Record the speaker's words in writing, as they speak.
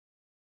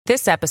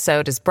This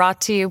episode is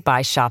brought to you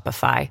by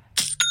Shopify.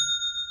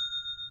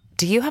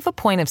 Do you have a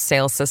point of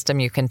sale system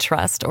you can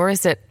trust, or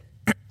is it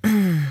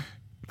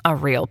a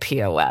real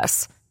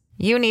POS?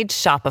 You need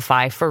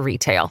Shopify for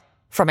retail.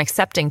 From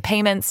accepting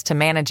payments to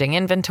managing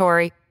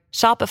inventory,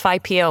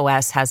 Shopify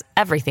POS has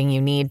everything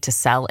you need to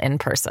sell in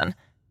person.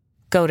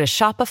 Go to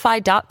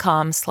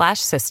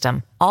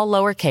shopify.com/system, all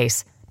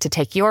lowercase, to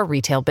take your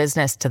retail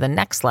business to the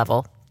next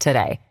level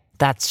today.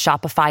 That's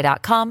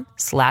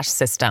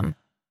shopify.com/system.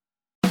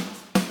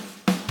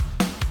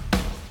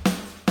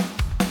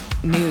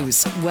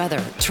 News, weather,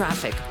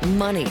 traffic,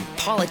 money,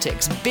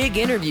 politics, big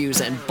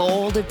interviews, and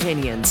bold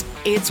opinions.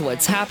 It's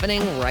what's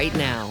happening right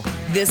now.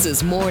 This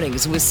is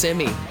Mornings with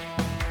Simi.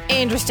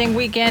 Interesting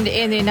weekend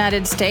in the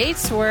United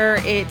States where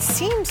it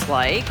seems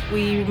like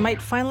we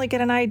might finally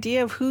get an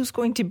idea of who's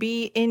going to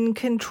be in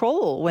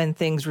control when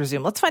things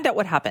resume. Let's find out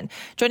what happened.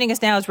 Joining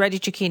us now is Reggie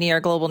Cecchini, our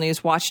Global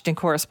News Washington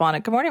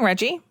correspondent. Good morning,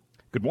 Reggie.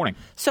 Good morning.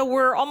 So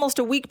we're almost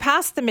a week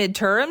past the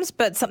midterms,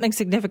 but something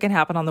significant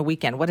happened on the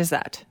weekend. What is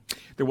that?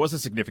 There was a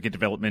significant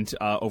development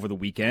over the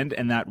weekend,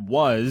 and that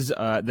was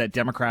that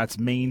Democrats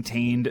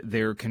maintained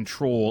their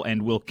control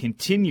and will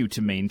continue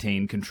to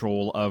maintain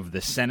control of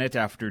the Senate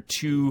after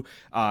two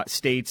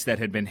states that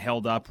had been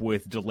held up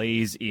with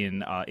delays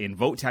in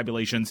vote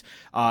tabulations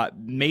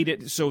made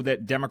it so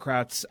that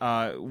Democrats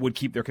would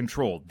keep their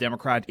control.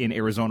 Democrat in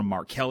Arizona,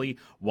 Mark Kelly,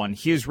 won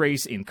his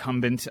race.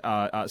 Incumbent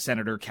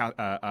Senator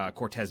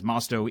Cortez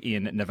Masto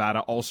in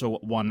Nevada also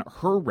won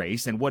her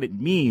race. And what it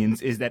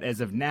means is that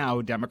as of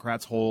now,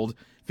 Democrats hold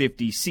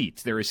 50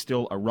 seats. There is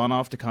still a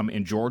runoff to come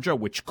in Georgia,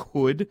 which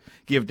could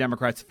give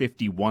Democrats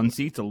 51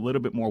 seats, a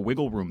little bit more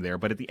wiggle room there.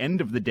 But at the end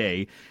of the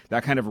day,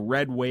 that kind of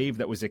red wave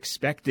that was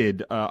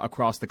expected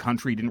across the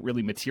country didn't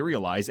really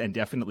materialize, and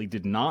definitely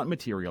did not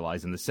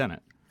materialize in the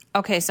Senate.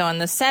 Okay, so in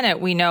the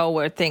Senate, we know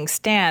where things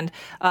stand.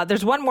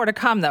 There's one more to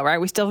come, though, right?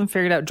 We still haven't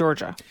figured out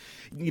Georgia.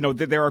 You know,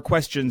 there are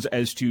questions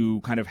as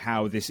to kind of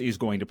how this is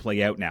going to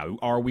play out now.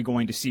 Are we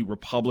going to see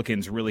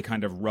Republicans really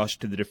kind of rush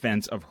to the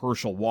defense of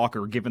Herschel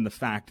Walker, given the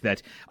fact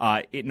that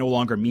it no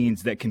longer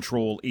means that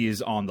control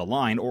is on the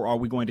line? Or are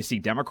we going to see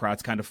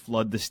Democrats kind of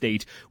flood the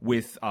state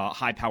with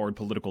high-powered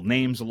political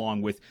names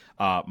along with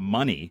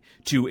money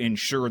to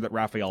ensure that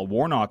Raphael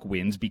Warnock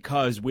wins?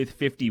 Because with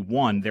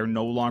 51, they're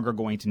no longer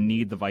going to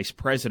need the vice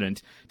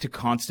president to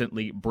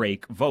constantly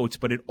break votes.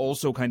 But it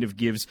also kind of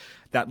gives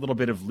that little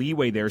bit of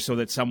leeway there so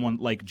that someone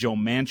like Joe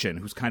Manchin,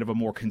 who's kind of a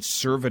more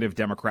conservative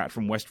Democrat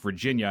from West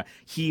Virginia,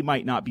 he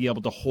might not be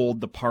able to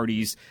hold the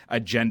party's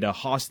agenda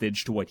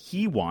hostage to what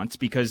he wants,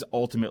 because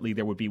ultimately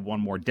there would be one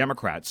more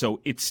Democrat.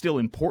 So it's still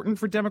important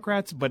for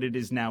Democrats, but it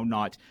is now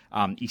not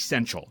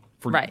essential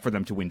for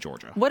them to win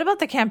Georgia. What about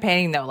the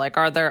campaigning, though? Like,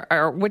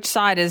 which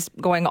side is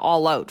going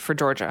all out for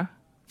Georgia?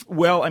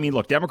 Well, I mean,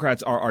 look,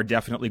 Democrats are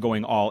definitely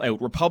going all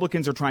out.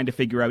 Republicans are trying to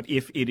figure out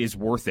if it is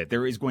worth it.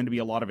 There is going to be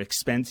a lot of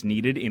expense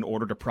needed in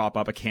order to prop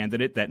up a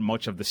candidate that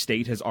much of the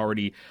state has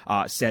already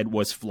said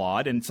was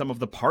flawed, and some of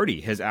the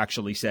party has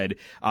actually said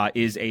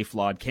is a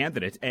flawed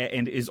candidate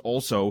and is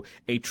also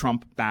a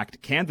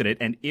Trump-backed candidate.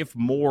 And if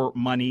more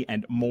money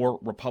and more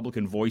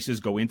Republican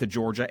voices go into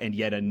Georgia and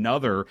yet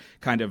another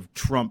kind of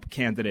Trump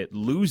candidate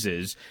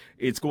loses,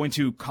 it's going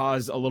to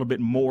cause a little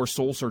bit more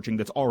soul-searching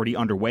that's already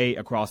underway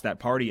across that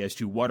party as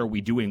to what are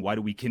we doing? Why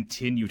do we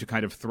continue to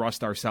kind of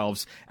thrust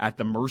ourselves at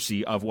the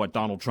mercy of what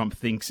Donald Trump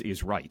thinks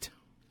is right?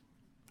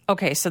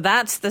 Okay, so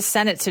that's the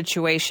Senate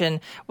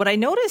situation. What I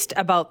noticed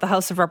about the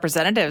House of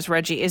Representatives,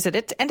 Reggie, is that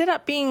it ended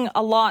up being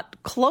a lot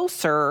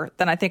closer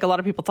than I think a lot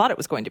of people thought it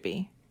was going to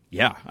be.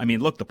 Yeah, I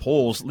mean, look, the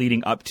polls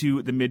leading up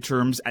to the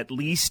midterms, at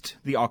least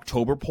the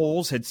October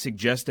polls, had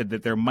suggested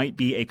that there might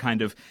be a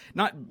kind of,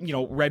 not,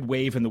 red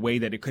wave in the way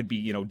that it could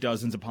be,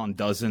 dozens upon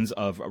dozens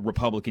of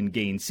Republican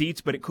gained seats,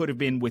 but it could have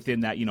been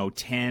within that,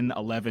 10,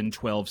 11,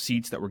 12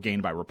 seats that were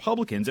gained by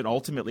Republicans. And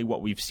ultimately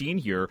what we've seen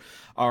here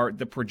are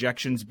the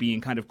projections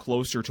being kind of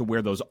closer to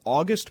where those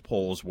August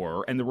polls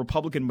were, and the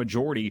Republican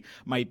majority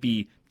might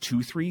be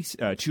 2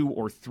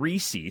 or 3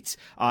 seats,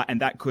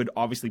 and that could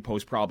obviously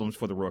pose problems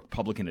for the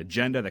Republican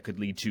agenda. That could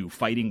lead to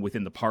fighting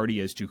within the party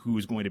as to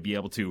who's going to be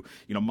able to,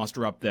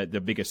 muster up the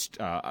biggest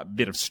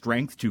bit of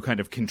strength to kind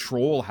of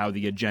control how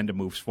the agenda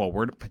moves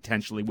forward,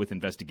 potentially with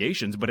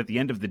investigations. But at the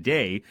end of the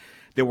day,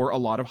 there were a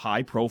lot of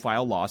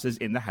high-profile losses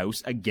in the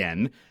House.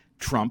 Again,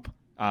 Trump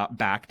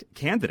backed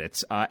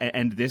candidates,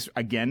 and this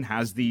again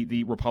has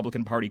the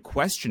Republican Party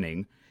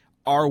questioning,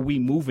 are we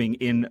moving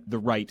in the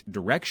right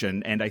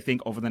direction? And I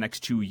think over the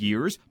next 2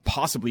 years,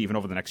 possibly even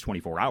over the next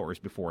 24 hours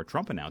before a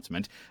Trump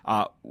announcement,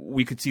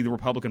 we could see the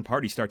Republican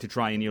Party start to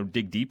try and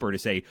dig deeper to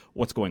say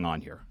what's going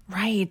on here.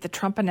 Right, the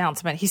Trump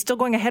announcement. He's still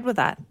going ahead with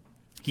that.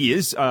 He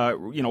is,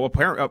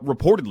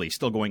 reportedly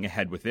still going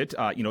ahead with it.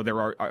 There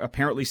are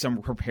apparently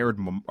some prepared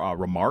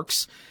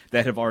remarks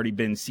that have already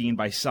been seen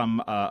by some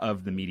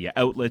of the media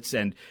outlets,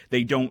 and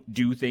they don't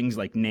do things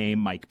like name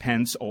Mike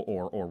Pence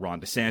or Ron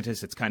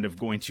DeSantis. It's kind of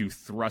going to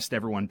thrust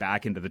everyone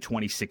back into the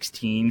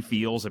 2016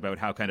 feels about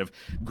how kind of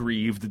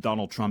grieved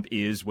Donald Trump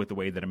is with the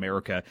way that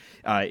America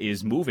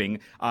is moving.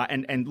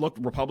 And look,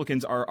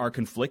 Republicans are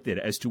conflicted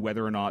as to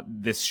whether or not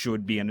this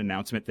should be an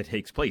announcement that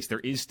takes place. There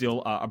is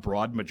still a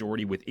broad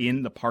majority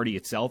within the party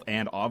itself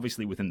and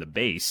obviously within the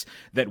base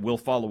that will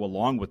follow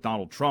along with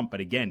Donald Trump. But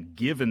again,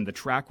 given the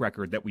track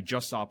record that we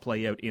just saw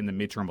play out in the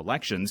midterm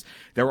elections,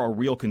 there are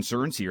real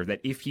concerns here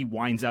that if he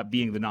winds up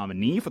being the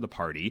nominee for the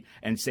party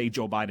and say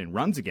Joe Biden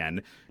runs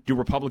again, do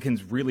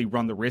Republicans really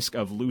run the risk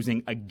of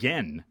losing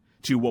again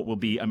to what will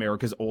be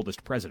America's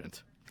oldest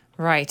president?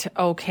 Right.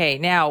 Okay.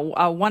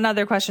 Now, one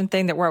other question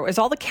is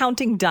all the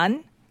counting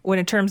done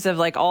in terms of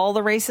like all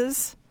the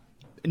races?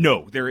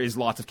 No, there is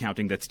lots of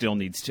counting that still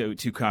needs to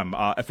come.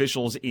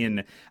 Officials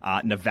in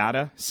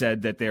Nevada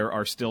said that there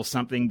are still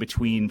something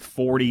between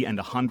 40 and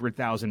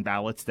 100,000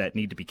 ballots that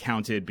need to be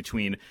counted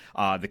between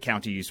the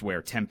counties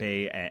where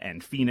Tempe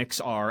and Phoenix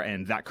are,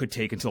 and that could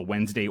take until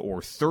Wednesday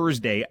or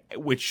Thursday,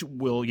 which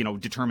will,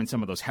 determine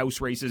some of those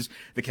House races.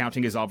 The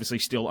counting is obviously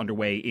still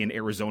underway in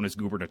Arizona's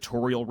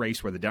gubernatorial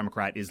race, where the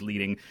Democrat is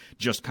leading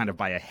just kind of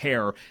by a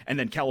hair. And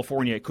then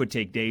California, it could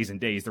take days and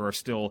days. There are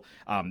still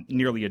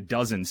nearly a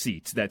dozen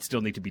seats that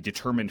still need to be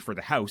determined for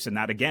the House, and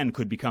that again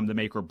could become the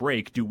make or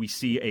break. Do we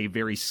see a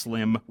very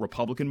slim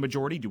Republican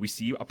majority? Do we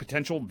see a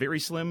potential very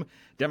slim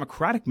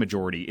Democratic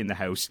majority in the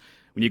House?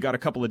 When you got a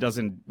couple of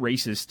dozen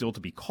races still to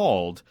be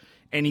called,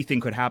 anything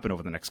could happen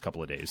over the next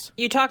couple of days.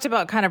 You talked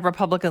about kind of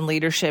Republican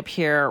leadership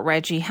here,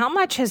 Reggie. How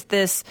much has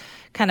this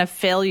kind of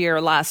failure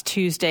last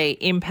Tuesday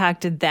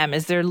impacted them?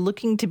 Is there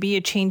looking to be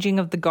a changing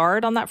of the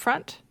guard on that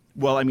front?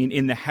 Well, I mean,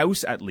 in the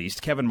House, at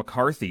least, Kevin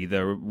McCarthy,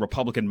 the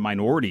Republican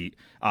minority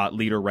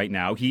leader right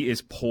now, he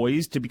is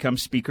poised to become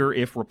Speaker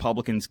if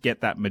Republicans get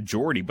that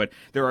majority. But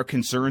there are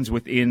concerns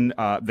within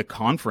the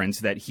conference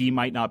that he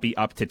might not be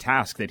up to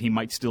task, that he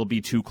might still be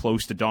too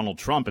close to Donald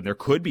Trump. And there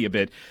could be a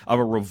bit of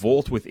a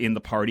revolt within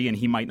the party, and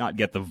he might not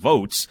get the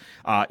votes.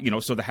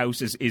 So the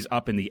House is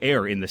up in the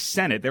air. In the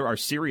Senate, there are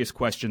serious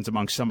questions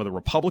among some of the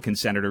Republican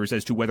senators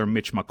as to whether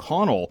Mitch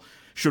McConnell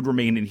should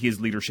remain in his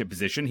leadership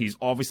position. He's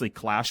obviously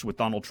clashed with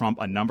Donald Trump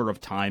a number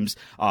of times,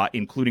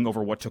 including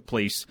over what took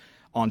place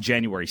on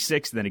January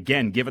 6th. Then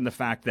again, given the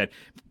fact that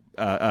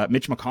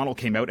Mitch McConnell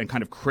came out and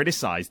kind of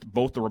criticized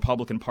both the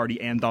Republican Party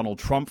and Donald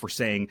Trump for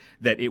saying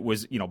that it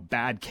was,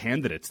 bad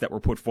candidates that were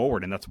put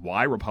forward, and that's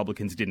why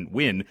Republicans didn't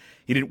win.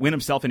 He didn't win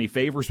himself any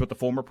favors with the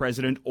former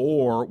president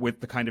or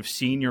with the kind of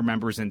senior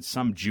members and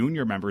some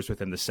junior members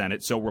within the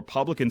Senate. So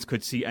Republicans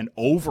could see an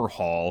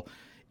overhaul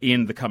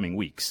in the coming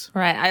weeks.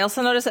 Right. I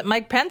also noticed that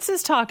Mike Pence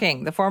is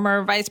talking, the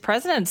former vice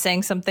president,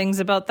 saying some things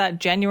about that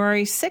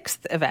January 6th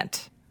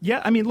event. Yeah,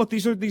 I mean, look,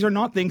 these are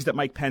not things that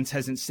Mike Pence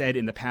hasn't said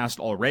in the past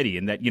already,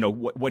 and that,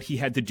 what he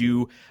had to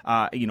do,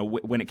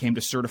 when it came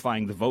to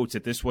certifying the votes,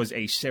 that this was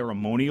a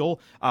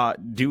ceremonial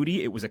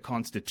duty. It was a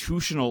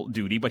constitutional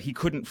duty, but he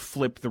couldn't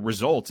flip the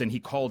results. And he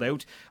called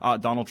out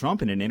Donald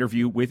Trump in an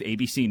interview with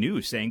ABC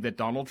News, saying that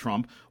Donald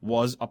Trump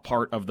was a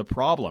part of the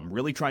problem,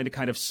 really trying to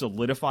kind of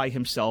solidify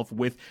himself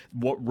with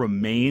what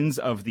remains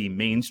of the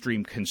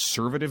mainstream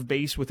conservative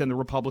base within the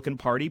Republican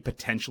Party,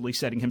 potentially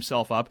setting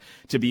himself up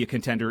to be a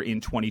contender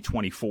in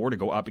 2024. To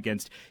go up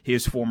against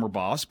his former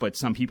boss, but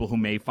some people who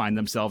may find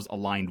themselves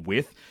aligned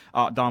with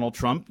Donald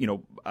Trump,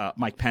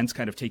 Mike Pence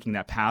kind of taking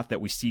that path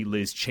that we see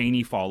Liz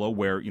Cheney follow,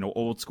 where,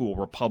 old school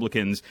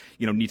Republicans,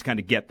 need to kind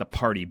of get the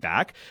party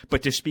back.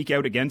 But to speak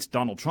out against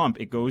Donald Trump,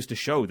 it goes to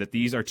show that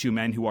these are two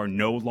men who are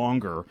no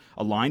longer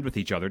aligned with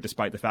each other,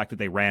 despite the fact that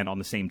they ran on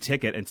the same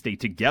ticket and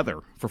stayed together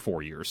for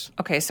 4 years.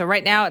 Okay, so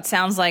right now it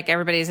sounds like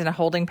everybody's in a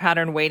holding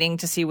pattern waiting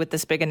to see what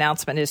this big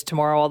announcement is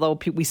tomorrow, although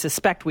we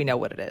suspect we know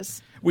what it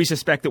is. We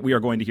suspect that we are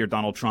going to hear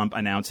Donald Trump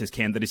announce his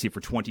candidacy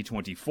for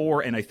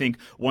 2024. And I think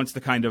once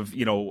the kind of,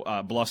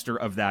 bluster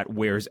of that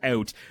wears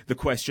out, the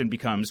question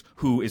becomes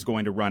who is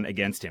going to run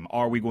against him.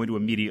 Are we going to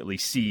immediately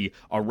see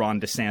a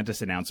Ron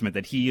DeSantis announcement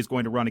that he is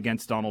going to run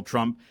against Donald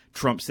Trump?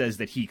 Trump says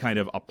that he kind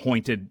of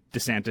appointed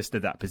DeSantis to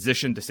that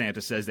position.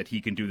 DeSantis says that he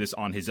can do this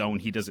on his own.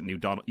 He doesn't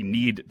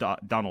need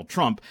Donald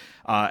Trump.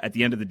 At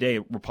the end of the day,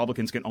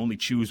 Republicans can only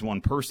choose one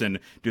person.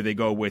 Do they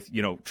go with,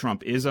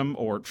 Trumpism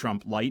or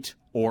Trump light?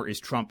 Or is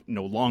Trump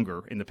no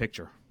longer in the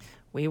picture?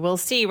 We will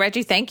see.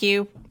 Reggie, thank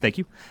you. Thank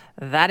you.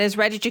 That is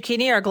Reggie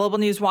Cecchini, our Global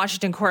News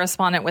Washington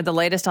correspondent, with the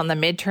latest on the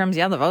midterms.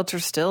 Yeah, the votes are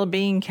still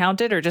being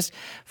counted, or just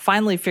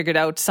finally figured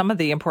out some of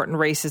the important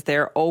races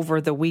there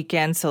over the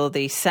weekend. So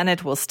the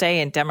Senate will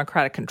stay in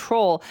Democratic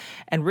control,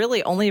 and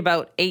really only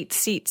about 8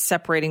 seats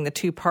separating the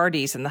two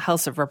parties in the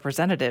House of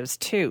Representatives,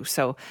 too.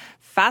 So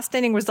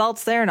fascinating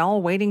results there, and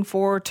all waiting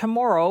for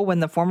tomorrow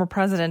when the former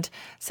president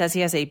says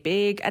he has a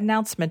big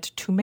announcement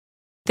to make.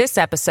 This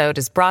episode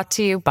is brought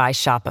to you by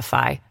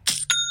Shopify.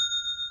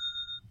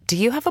 Do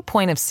you have a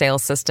point of sale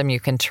system you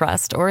can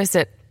trust, or is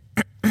it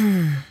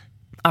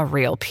a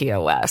real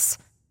POS?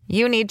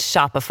 you need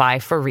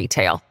Shopify for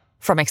retail.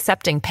 From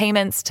accepting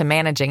payments to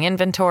managing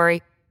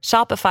inventory,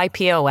 Shopify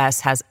POS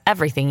has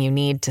everything you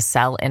need to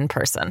sell in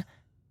person.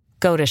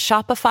 Go to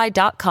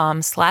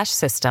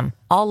shopify.com/system,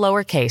 all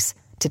lowercase,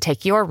 to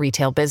take your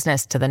retail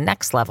business to the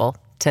next level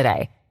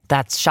today.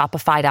 That's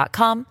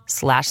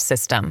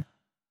shopify.com/system.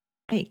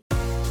 Hey.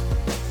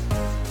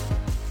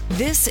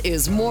 This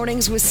is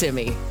Mornings with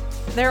Simi.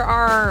 There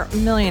are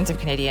millions of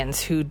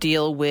Canadians who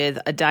deal with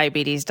a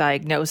diabetes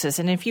diagnosis.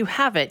 And if you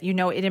have it, you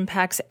know it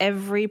impacts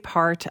every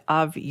part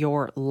of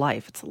your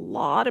life. It's a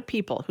lot of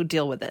people who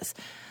deal with this.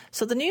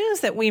 So the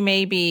news that we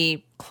may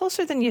be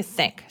closer than you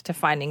think to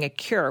finding a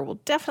cure will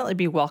definitely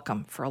be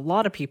welcome for a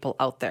lot of people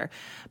out there.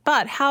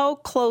 But how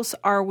close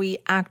are we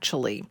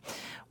actually?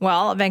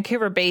 Well, a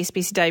Vancouver-based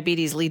BC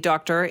Diabetes lead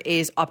doctor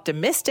is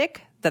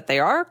optimistic that they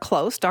are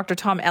close. Dr.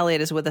 Tom Elliott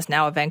is with us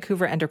now, a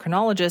Vancouver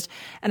endocrinologist,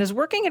 and is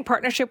working in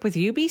partnership with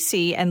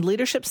UBC and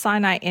Leadership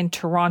Sinai in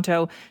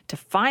Toronto to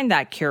find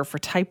that cure for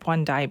type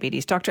 1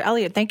 diabetes. Dr.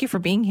 Elliott, thank you for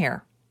being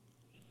here.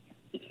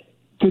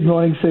 Good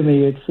morning,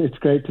 Simi. It's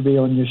great to be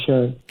on your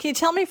show. Can you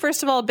tell me,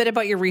 first of all, a bit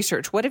about your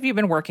research? What have you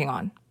been working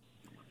on?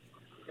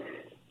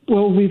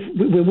 Well,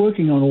 we're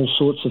working on all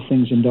sorts of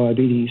things in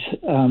diabetes.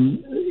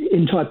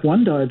 In type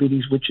 1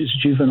 diabetes, which is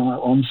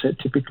juvenile onset,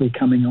 typically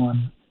coming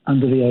on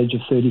under the age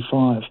of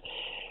 35,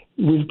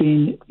 we've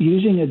been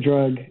using a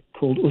drug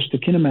called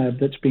ustekinumab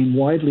that's been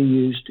widely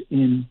used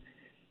in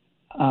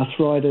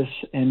arthritis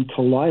and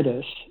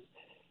colitis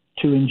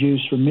to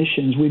induce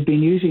remissions. We've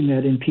been using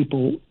that in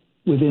people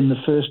within the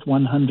first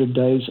 100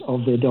 days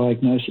of their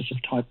diagnosis of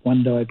type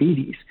 1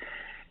 diabetes.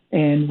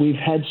 And we've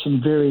had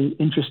some very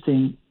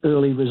interesting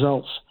early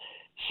results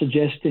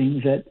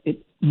suggesting that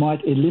it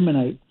might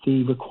eliminate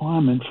the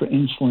requirement for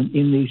insulin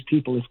in these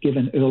people if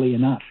given early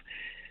enough.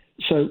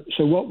 So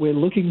what we're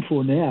looking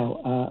for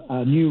now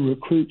are new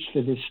recruits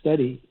for this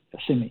study,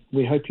 Simi.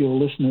 We hope your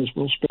listeners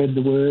will spread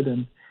the word.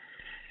 And,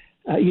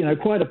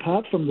 quite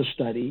apart from the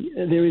study,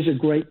 there is a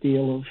great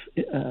deal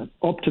of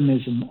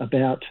optimism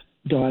about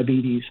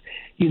diabetes.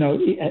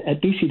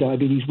 At BC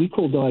Diabetes, we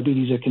call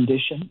diabetes a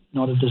condition,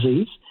 not a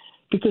disease,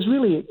 because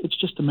really it's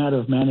just a matter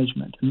of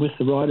management. And with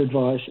the right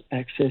advice,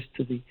 access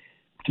to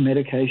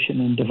medication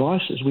and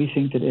devices, we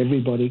think that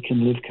everybody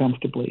can live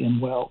comfortably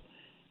and well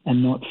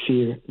and not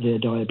fear their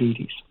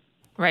diabetes.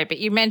 Right, but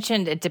you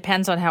mentioned it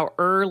depends on how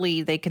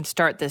early they can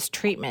start this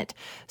treatment.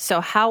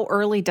 So how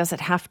early does it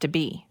have to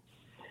be?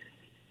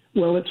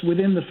 Well, it's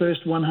within the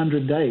first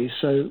 100 days.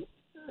 So,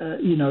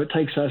 it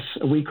takes us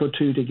a week or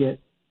two to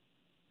get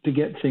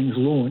things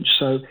launched.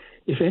 So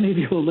if any of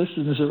your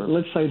listeners are,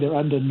 let's say they're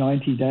under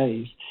 90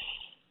 days,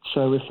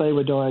 so if they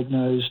were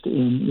diagnosed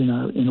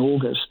in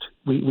August,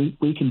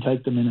 we can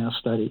take them in our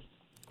study.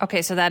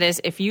 Okay, so that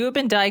is if you have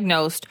been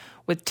diagnosed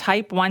with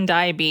type 1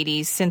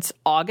 diabetes since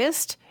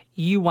August,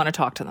 you want to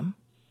talk to them?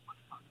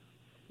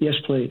 Yes,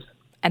 please.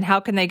 And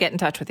how can they get in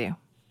touch with you?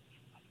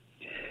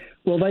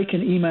 Well, they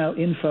can email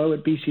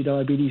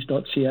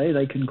info@bcdiabetes.ca.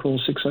 They can call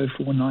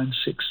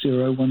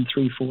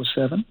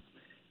 604-960-1347.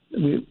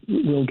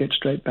 We'll get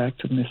straight back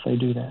to them if they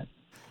do that.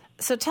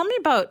 So tell me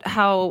about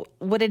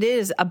what it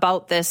is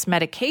about this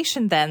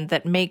medication then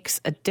that makes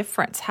a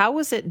difference. How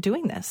is it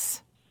doing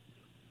this?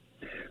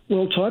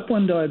 Well, type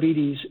 1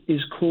 diabetes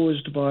is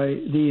caused by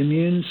the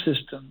immune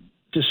system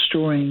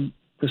destroying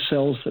the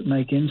cells that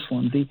make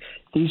insulin.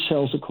 These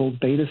cells are called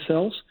beta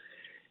cells.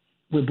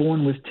 We're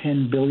born with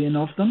 10 billion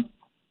of them.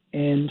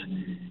 And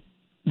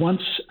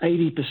once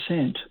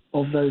 80%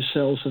 of those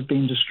cells have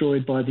been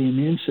destroyed by the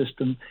immune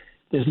system,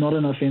 there's not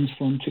enough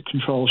insulin to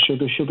control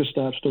sugar. Sugar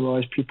starts to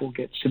rise. People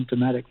get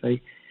symptomatic. They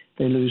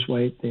lose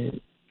weight. They're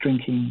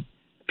drinking,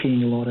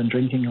 peeing a lot and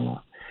drinking a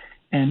lot.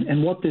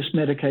 And what this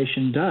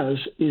medication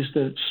does is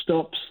that it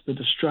stops the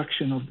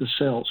destruction of the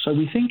cells. So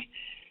we think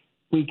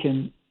we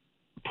can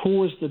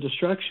pause the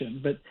destruction,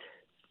 but,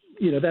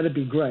 that'd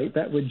be great.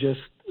 That would just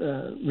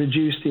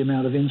reduce the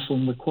amount of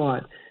insulin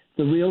required.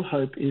 The real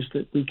hope is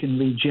that we can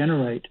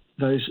regenerate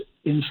those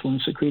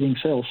insulin-secreting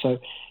cells. So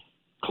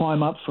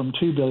climb up from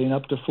 2 billion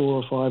up to 4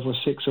 or 5 or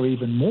 6 or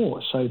even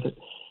more so that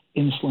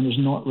insulin is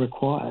not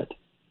required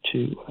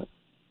to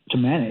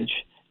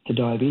manage the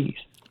diabetes.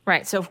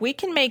 Right. So if we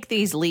can make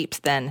these leaps,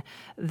 then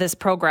this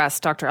progress,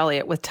 Dr.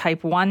 Elliott, with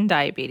type 1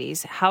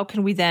 diabetes, how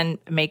can we then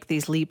make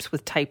these leaps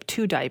with type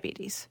 2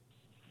 diabetes?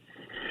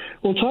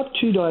 Well, type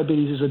 2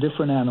 diabetes is a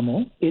different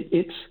animal.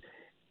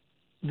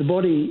 The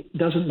body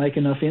doesn't make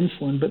enough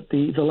insulin, but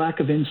the lack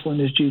of insulin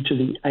is due to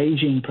the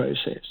aging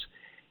process.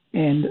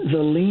 And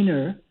the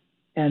leaner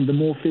and the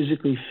more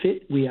physically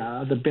fit we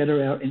are, the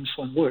better our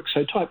insulin works.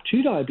 So type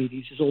 2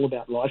 diabetes is all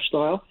about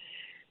lifestyle,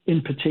 in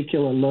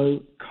particular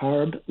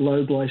low-carb,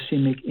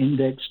 low-glycemic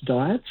index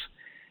diets,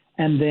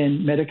 and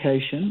then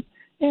medication,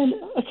 and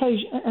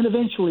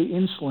eventually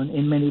insulin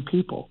in many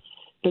people.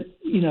 But,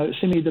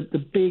 Simi, the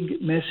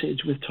big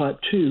message with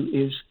type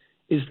 2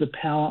 is the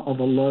power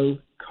of a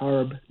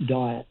low-carb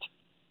diet.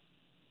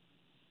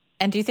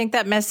 And do you think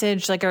that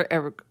message,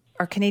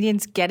 are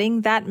Canadians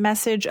getting that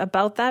message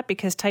about that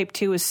because type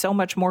 2 is so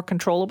much more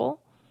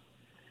controllable?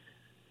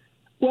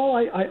 Well,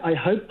 I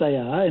hope they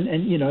are,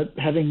 and you know,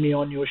 having me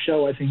on your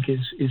show, I think is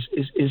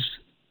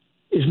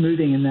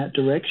moving in that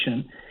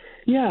direction.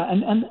 Yeah,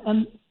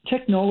 and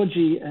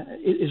technology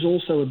is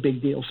also a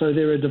big deal. So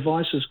there are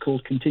devices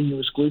called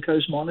continuous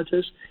glucose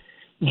monitors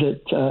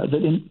that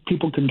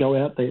people can go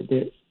out there.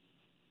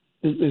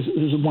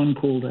 There's one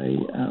called a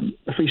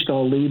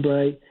Freestyle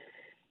Libre,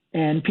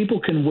 and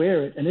people can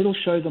wear it, and it'll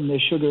show them their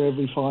sugar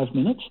every 5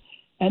 minutes,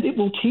 and it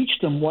will teach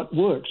them what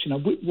works. You know,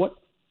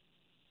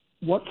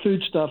 what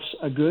foodstuffs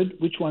are good,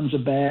 which ones are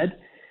bad,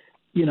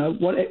 you know,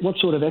 what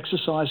sort of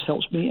exercise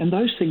helps me. And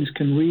those things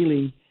can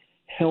really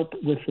help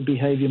with the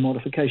behavior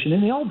modification.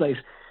 In the old days,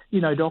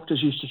 you know,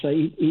 doctors used to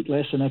say, eat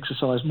less and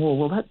exercise more.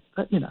 Well,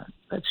 that you know,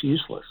 that's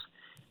useless.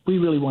 We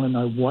really want to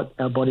know what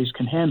our bodies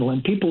can handle.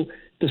 And people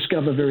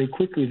discover very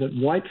quickly that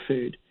white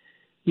food,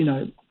 you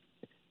know,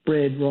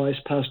 bread, rice,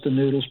 pasta,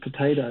 noodles,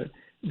 potato,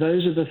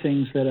 those are the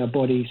things that our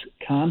bodies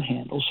can't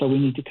handle. So we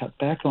need to cut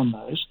back on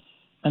those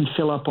and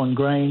fill up on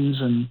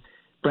grains and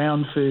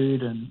brown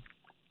food and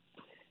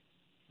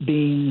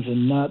beans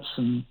and nuts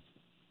and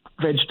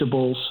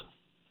vegetables.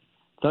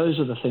 Those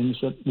are the things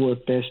that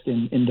work best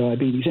in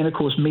diabetes. And, of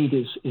course, meat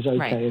is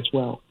okay as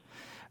well.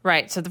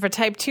 Right. So for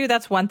type 2,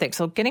 that's one thing.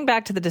 So getting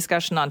back to the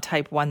discussion on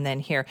type 1 then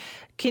here,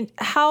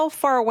 how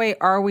far away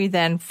are we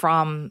then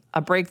from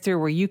a breakthrough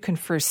where you can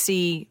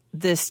foresee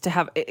this to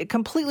have a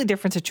completely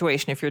different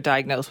situation if you're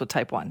diagnosed with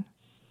type 1?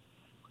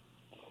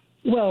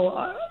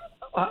 Well,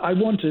 I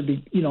want to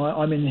be, you know,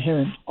 I'm an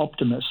inherent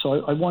optimist,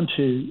 so I want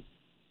to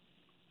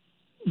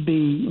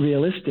be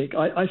realistic.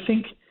 I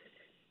think,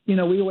 you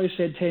know, we always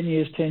said 10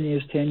 years, 10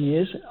 years, 10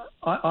 years.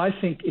 I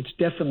think it's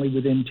definitely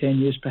within 10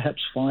 years, perhaps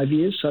 5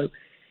 years. So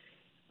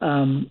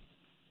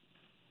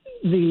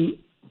the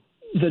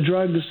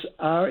drugs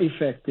are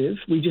effective.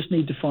 We just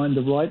need to find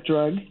the right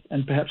drug,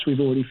 and perhaps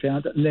we've already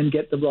found it, and then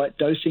get the right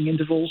dosing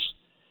intervals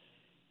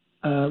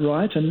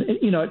right. And,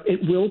 you know,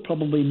 it will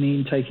probably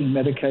mean taking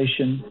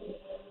medication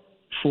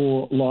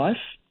for life.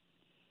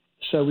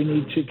 So we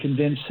need to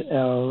convince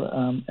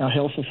our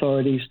health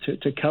authorities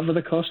to cover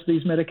the cost of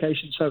these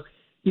medications. So,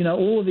 you know,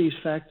 all of these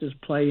factors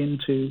play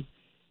into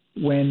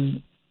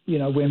when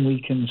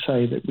we can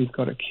say that we've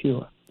got a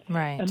cure.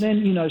 Right. And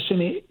then, you know,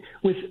 Simi,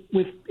 with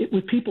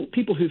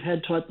people who've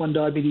had type 1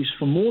 diabetes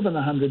for more than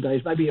 100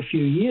 days, maybe a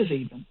few years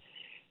even,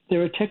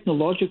 there are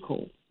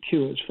technological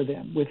cures for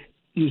them with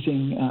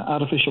using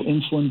artificial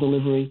insulin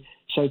delivery,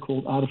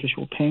 so-called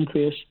artificial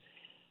pancreas.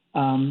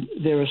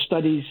 There are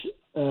studies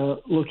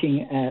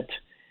looking at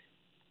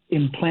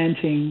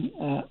implanting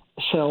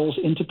cells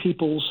into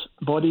people's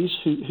bodies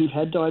who've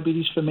had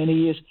diabetes for many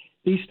years.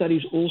 These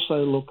studies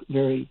also look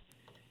very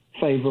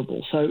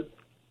favorable. So,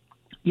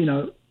 you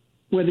know,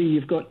 whether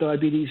you've got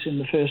diabetes in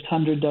the first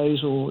 100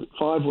 days or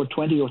 5 or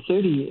 20 or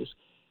 30 years,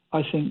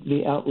 I think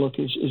the outlook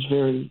is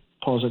very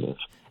positive.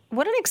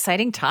 What an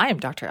exciting time,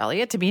 Dr.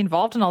 Elliott, to be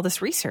involved in all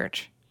this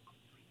research.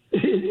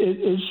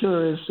 It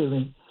sure is,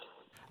 Simi.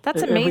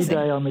 That's amazing.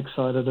 Every day I'm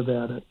excited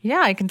about it.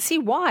 Yeah, I can see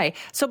why.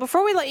 So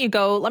before we let you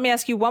go, let me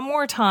ask you one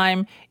more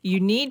time. You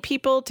need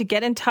people to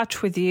get in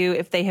touch with you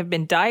if they have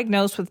been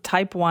diagnosed with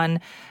type 1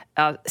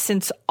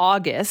 since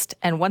August.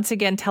 And once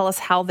again, tell us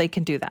how they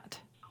can do that.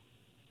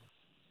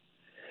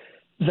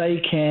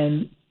 They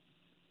can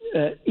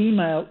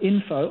email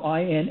info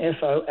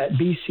at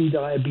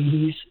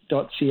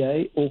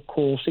bcdiabetes.ca or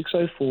call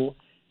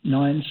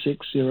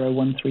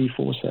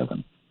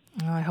 604-960-1347.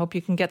 I hope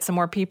you can get some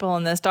more people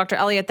on this. Dr.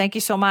 Elliott, thank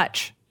you so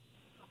much.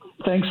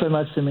 Thanks so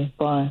much, Simi.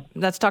 Bye.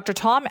 That's Dr.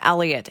 Tom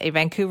Elliott, a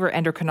Vancouver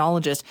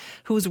endocrinologist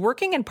who is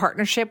working in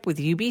partnership with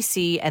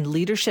UBC and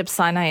Leadership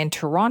Sinai in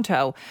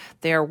Toronto.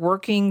 They are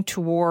working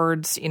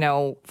towards,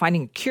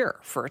 finding a cure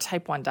for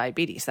type 1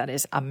 diabetes. That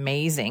is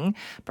amazing.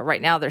 But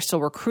right now, they're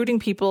still recruiting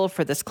people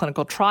for this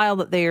clinical trial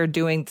that they are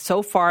doing.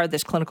 So far,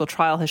 this clinical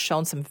trial has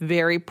shown some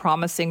very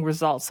promising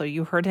results. So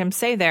you heard him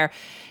say there,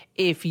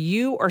 if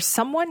you or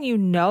someone you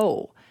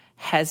know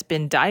has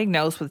been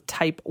diagnosed with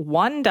type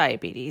 1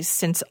 diabetes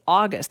since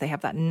August, they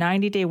have that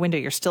 90-day window,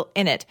 you're still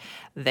in it,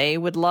 they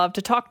would love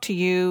to talk to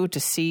you to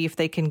see if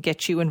they can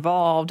get you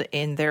involved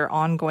in their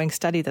ongoing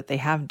study that they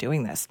have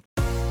doing this.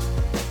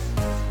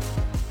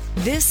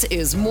 This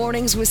is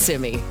Mornings with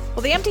Simi.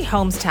 Well, the empty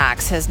homes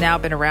tax has now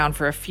been around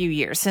for a few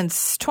years,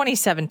 since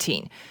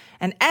 2017.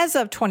 And as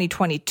of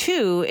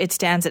 2022, it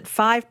stands at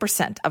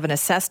 5% of an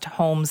assessed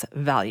home's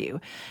value.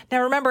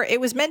 Now, remember,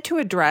 it was meant to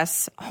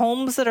address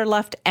homes that are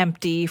left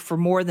empty for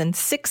more than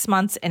 6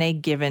 months in a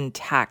given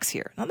tax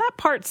year. Now, that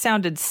part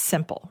sounded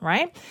simple,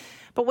 right?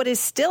 But what is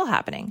still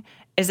happening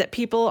is that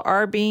people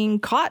are being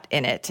caught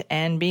in it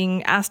and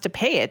being asked to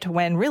pay it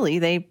when really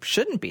they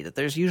shouldn't be, that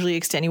there's usually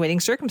extenuating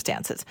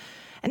circumstances.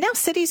 And now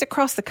cities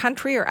across the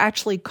country are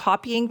actually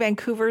copying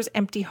Vancouver's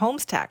empty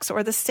homes tax,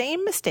 or the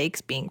same mistakes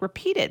being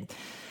repeated.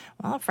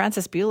 Well,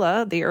 Francis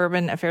Bula, the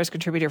urban affairs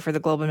contributor for the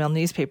Globe and Mail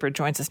newspaper,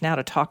 joins us now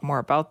to talk more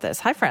about this.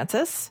 Hi,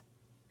 Francis.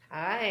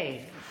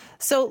 Hi.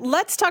 So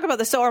let's talk about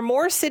this. So are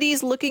more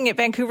cities looking at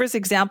Vancouver's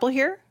example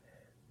here?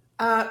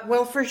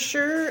 Well, for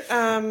sure,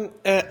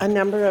 a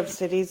number of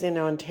cities in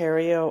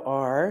Ontario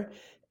are.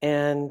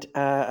 And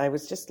I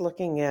was just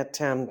looking at,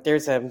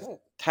 there's a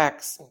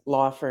tax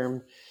law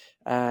firm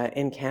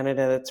in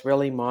Canada that's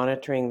really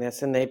monitoring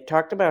this. And they've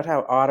talked about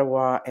how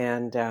Ottawa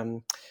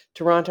and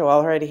Toronto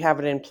already have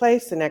it in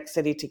place. The next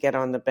city to get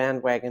on the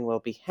bandwagon will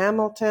be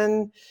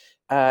Hamilton.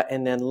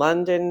 And then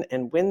London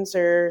and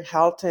Windsor,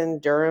 Halton,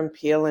 Durham,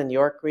 Peel, and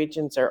York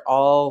regions are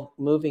all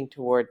moving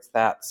towards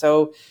that.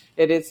 So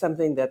it is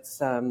something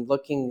that's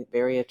looking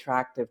very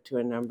attractive to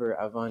a number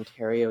of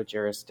Ontario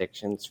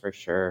jurisdictions for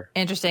sure.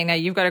 Interesting. Now,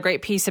 you've got a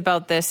great piece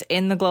about this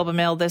in the Globe and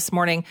Mail this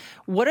morning.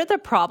 What are the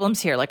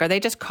problems here? Like, are they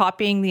just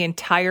copying the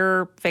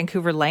entire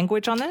Vancouver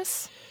language on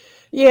this?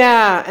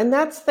 Yeah, and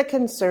that's the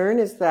concern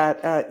is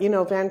that,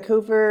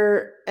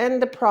 Vancouver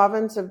and the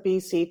province of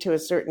BC, to a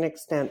certain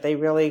extent, they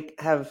really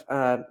have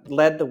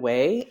led the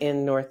way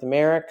in North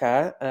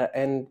America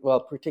and,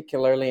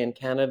 particularly in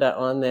Canada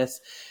on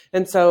this.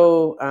 And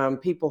so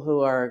people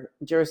who are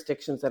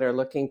jurisdictions that are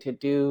looking to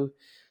do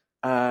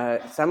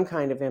some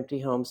kind of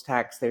empty homes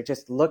tax, they're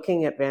just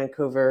looking at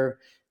Vancouver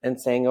and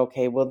saying,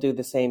 okay, we'll do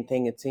the same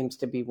thing. It seems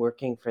to be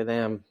working for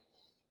them.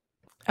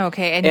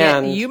 Okay, and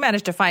yet you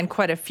managed to find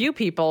quite a few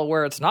people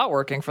where it's not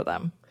working for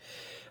them.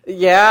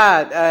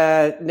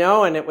 Yeah,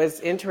 no, and it was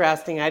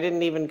interesting. I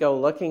didn't even go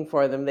looking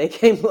for them. They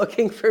came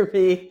looking for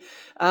me.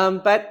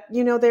 But,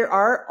 there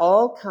are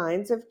all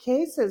kinds of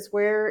cases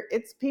where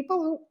it's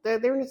people who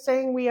they're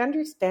saying we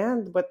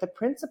understand what the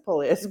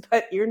principle is,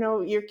 but,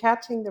 you're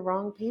catching the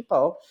wrong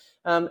people.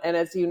 And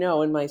as you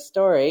know, in my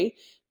story,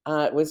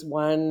 it was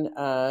one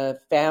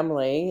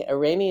family,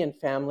 Iranian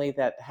family,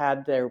 that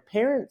had their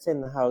parents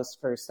in the house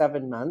for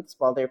 7 months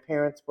while their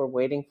parents were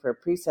waiting for a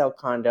pre-sale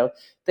condo.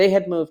 They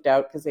had moved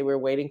out because they were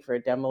waiting for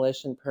a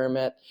demolition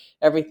permit.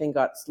 Everything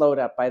got slowed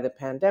up by the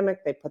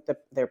pandemic. They put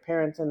their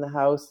parents in the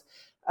house,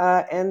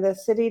 and the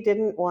city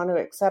didn't want to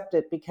accept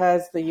it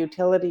because the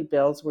utility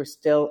bills were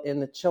still in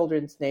the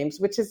children's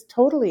names, which is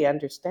totally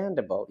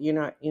understandable. You're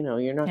not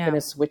going to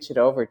switch it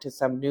over to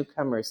some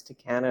newcomers to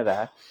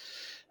Canada.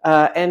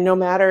 And no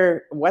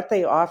matter what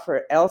they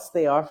offer,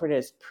 they offered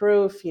as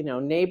proof,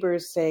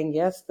 neighbors saying,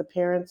 yes, the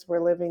parents were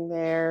living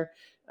there,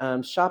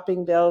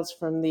 shopping bills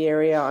from the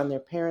area on their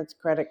parents'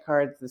 credit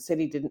cards. The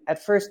city didn't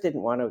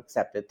want to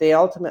accept it. They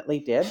ultimately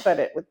did, but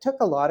it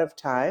took a lot of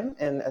time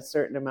and a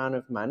certain amount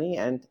of money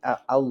and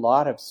a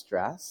lot of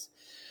stress.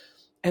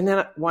 And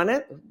then one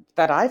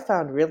that I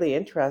found really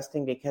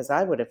interesting, because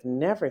I would have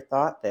never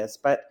thought this,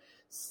 but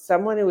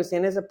someone who was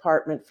in his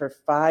apartment for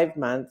 5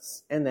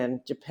 months and then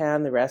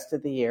Japan the rest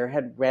of the year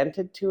had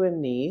rented to a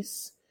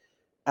niece,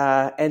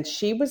 and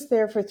she was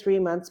there for 3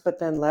 months but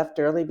then left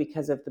early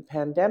because of the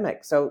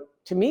pandemic. So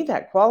to me,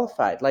 that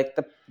qualified. Like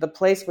the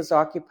place was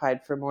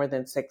occupied for more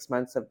than 6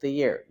 months of the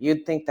year.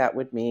 You'd think that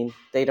would mean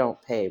they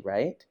don't pay,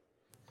 right?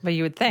 But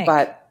you would think.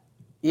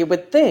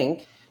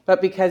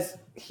 But because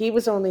he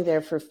was only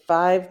there for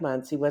 5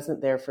 months, he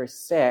wasn't there for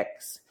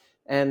 6,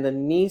 and the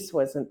niece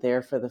wasn't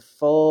there for the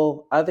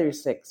full other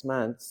 6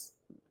 months,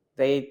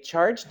 they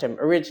charged him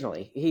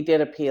originally. He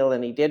did appeal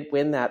and he did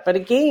win that. But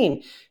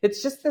again,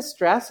 it's just the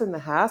stress and the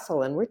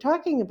hassle. And we're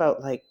talking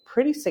about like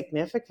pretty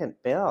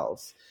significant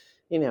bills,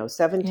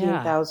 $17,000,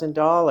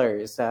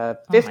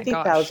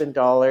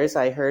 $50,000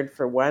 I heard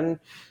for one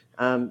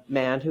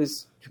man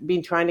who's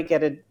been trying to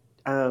get a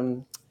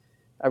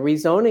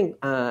rezoning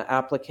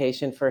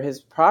application for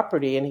his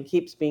property, and he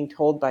keeps being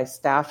told by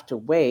staff to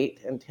wait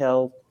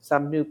until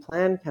some new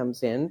plan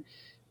comes in.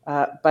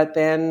 But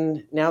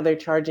then now they're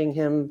charging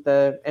him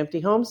the empty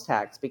homes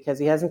tax because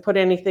he hasn't put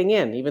anything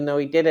in, even though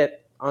he did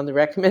it on the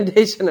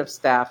recommendation of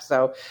staff.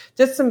 So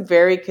just some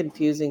very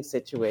confusing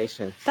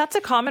situations. That's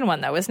a common one,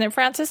 though, isn't it,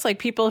 Frances? Like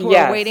people who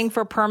are waiting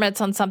for permits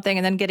on something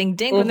and then getting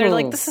dinged when they're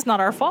like, this is not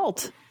our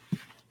fault.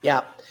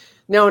 Yeah.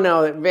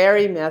 No,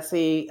 very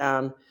messy.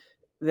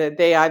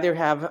 They either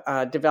have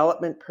a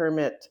development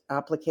permit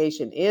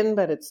application in,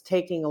 but it's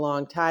taking a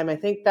long time. I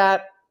think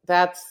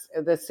that's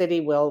the city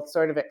will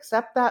sort of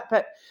accept that.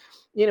 But,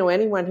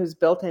 anyone who's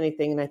built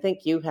anything, and I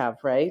think you have,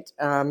 right?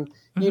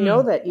 You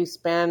know that you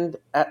spend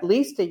at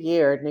least a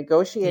year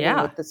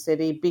negotiating with the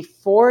city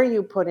before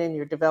you put in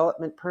your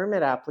development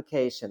permit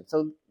application.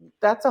 So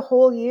that's a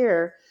whole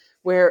year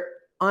where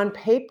on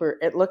paper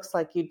it looks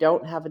like you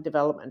don't have a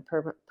development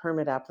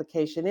permit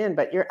application in,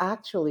 but you're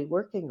actually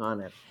working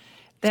on it.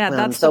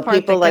 That's so the part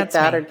people like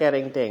that me. Are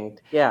getting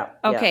dinged. Yeah.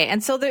 Okay.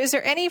 And so is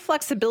there any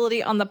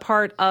flexibility on the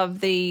part of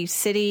the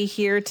city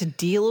here to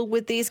deal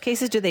with these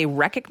cases? Do they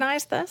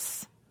recognize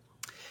this?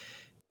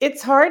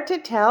 It's hard to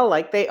tell.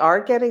 Like they are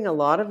getting a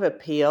lot of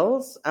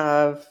appeals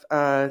of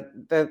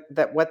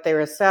that what they're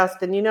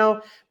assessed.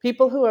 And,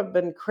 people who have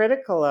been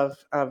critical of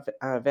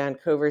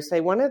Vancouver say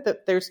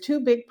there's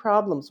two big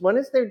problems. One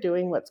is they're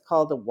doing what's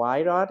called a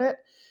wide audit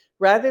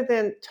rather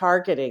than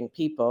targeting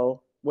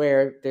people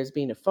where there's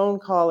been a phone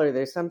call or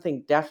there's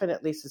something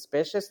definitely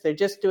suspicious. They're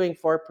just doing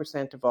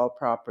 4% of all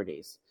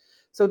properties.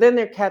 So then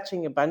they're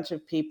catching a bunch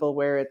of people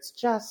where it's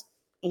just,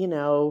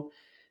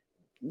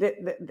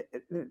 they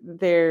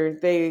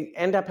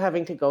end up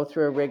having to go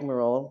through a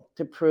rigmarole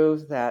to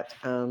prove that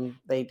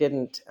they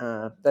didn't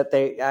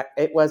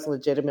it was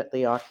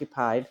legitimately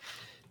occupied.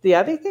 The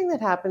other thing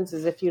that happens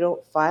is if you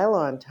don't file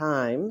on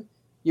time,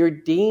 you're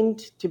deemed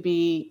to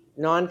be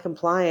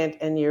non-compliant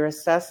and you're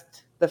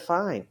assessed the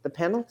fine, the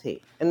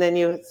penalty, and then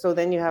you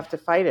have to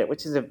fight it,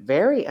 which is a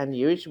very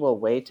unusual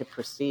way to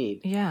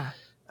proceed. Yeah.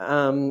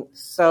 There's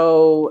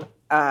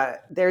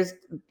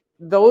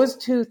those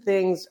two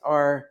things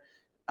are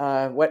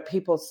what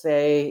people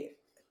say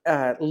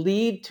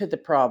lead to the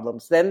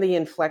problems. Then the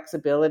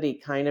inflexibility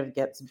kind of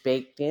gets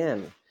baked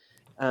in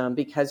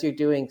because you're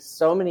doing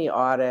so many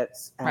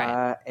audits,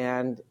 right.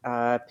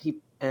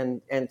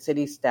 And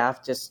city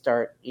staff just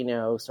start,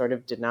 sort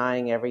of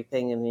denying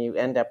everything, and you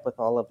end up with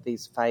all of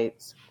these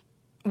fights.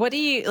 What do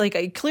you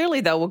like?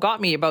 Clearly, though, what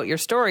got me about your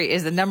story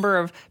is the number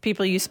of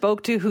people you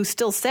spoke to who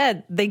still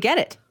said they get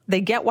it.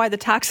 They get why the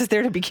tax is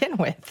there to begin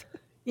with.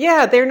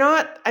 Yeah, they're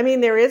not. I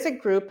mean, there is a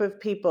group of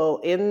people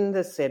in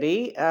the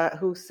city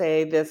who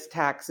say this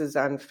tax is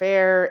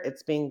unfair.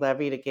 It's being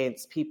levied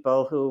against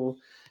people who,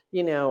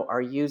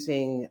 are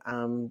using,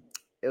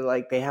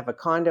 they have a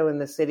condo in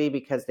the city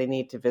because they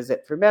need to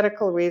visit for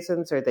medical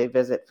reasons, or they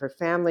visit for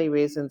family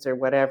reasons, or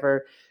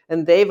whatever.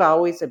 And they've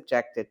always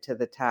objected to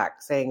the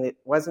tax, saying it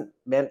wasn't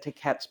meant to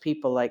catch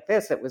people like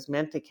this. It was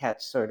meant to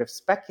catch sort of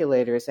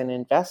speculators and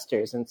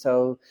investors. And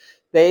so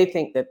they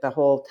think that the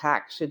whole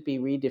tax should be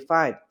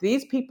redefined.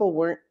 These people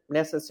weren't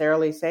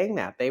necessarily saying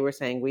that. They were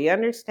saying, we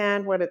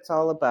understand what it's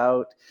all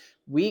about.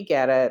 We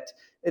get it.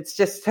 It's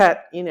just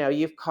that,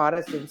 you've caught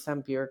us in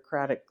some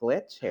bureaucratic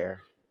glitch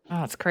here.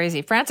 Oh, it's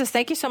crazy. Francis,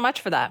 thank you so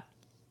much for that.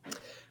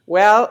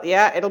 Well,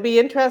 yeah, it'll be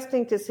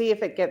interesting to see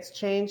if it gets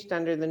changed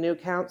under the new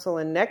council.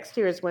 And next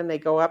year is when they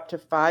go up to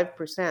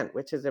 5%,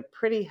 which is a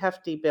pretty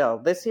hefty bill.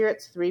 This year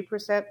it's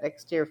 3%,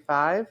 next year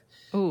 5%.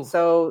 Ooh.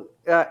 So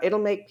it'll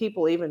make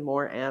people even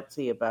more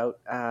antsy about,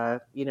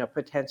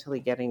 potentially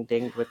getting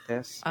dinged with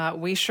this.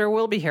 We sure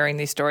will be hearing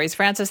these stories.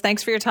 Francis,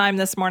 thanks for your time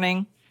this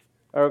morning.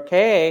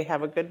 Okay,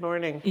 have a good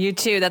morning. You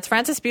too. That's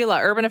Francis Bula,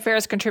 urban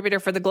affairs contributor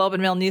for the Globe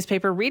and Mail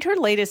newspaper. Read her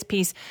latest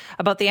piece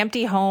about the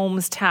empty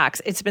homes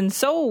tax. It's been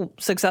so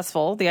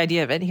successful, the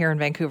idea of it here in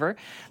Vancouver,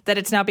 that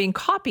it's now being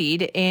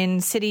copied in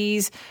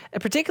cities,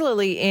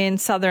 particularly in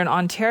southern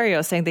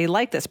Ontario, saying they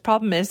like this.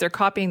 Problem is they're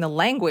copying the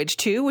language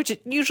too, which is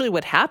usually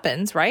what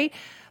happens, right?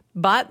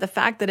 But the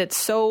fact that it's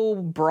so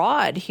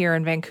broad here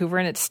in Vancouver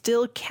and it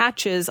still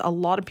catches a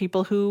lot of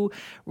people who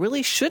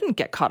really shouldn't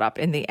get caught up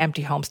in the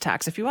empty homes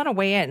tax. If you want to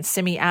weigh in,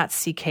 Simi at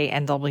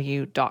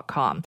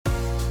cknw.com.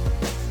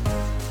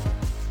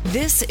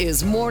 This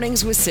is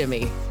Mornings with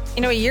Simi.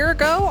 A year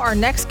ago, our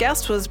next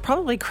guest was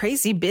probably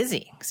crazy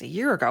busy. Because a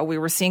year ago, we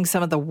were seeing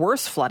some of the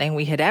worst flooding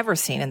we had ever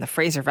seen in the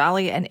Fraser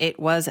Valley, and it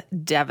was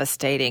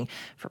devastating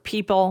for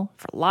people,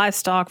 for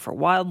livestock, for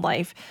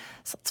wildlife.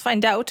 So let's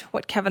find out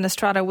what Kevin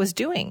Estrada was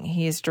doing.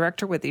 He is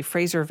director with the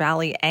Fraser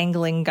Valley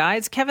Angling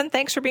Guides. Kevin,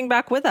 thanks for being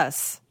back with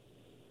us.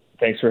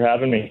 Thanks for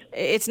having me.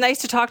 It's nice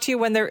to talk to you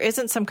when there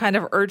isn't some kind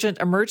of urgent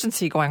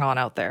emergency going on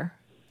out there.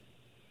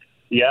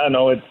 Yeah,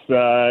 no,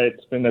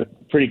 it's been a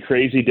pretty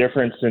crazy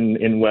difference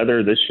in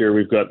weather this year.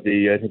 We've got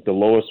the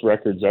lowest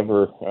records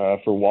ever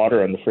for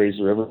water on the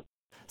Fraser River.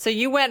 So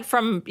you went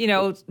from,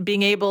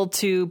 being able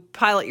to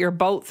pilot your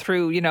boat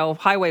through,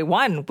 Highway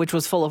 1, which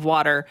was full of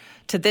water,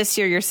 to this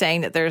year you're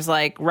saying that there's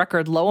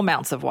record low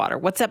amounts of water.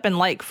 What's that been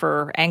like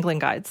for angling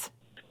guides?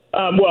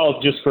 Well,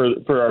 just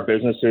for our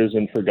businesses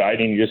and for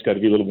guiding, you just got to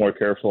be a little more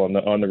careful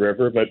on the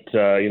river. But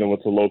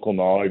with the local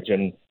knowledge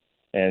and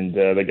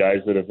the guys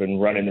that have been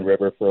running the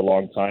river for a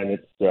long time,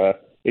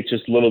 it's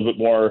just a little bit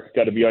more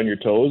got to be on your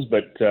toes.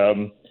 But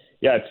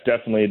yeah, it's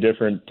definitely a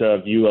different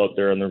view out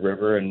there on the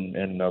river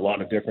and a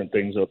lot of different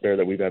things out there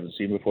that we haven't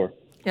seen before.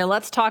 Yeah,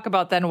 let's talk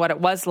about then what it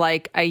was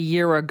like a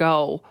year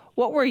ago.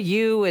 What were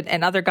you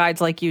and other guides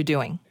like you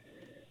doing?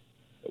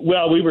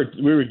 Well, we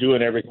were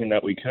doing everything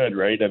that we could,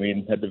 right? I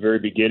mean, at the very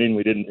beginning,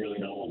 we didn't really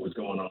know what was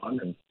going on,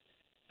 and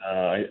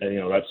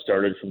that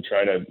started from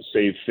trying to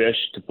save fish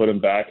to put them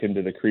back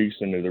into the creeks,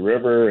 into the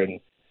river,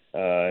 and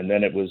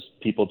then it was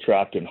people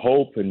trapped in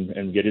Hope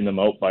and getting them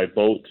out by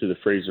boat to the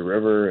Fraser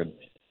River, and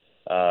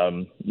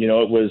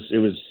it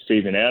was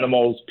saving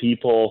animals,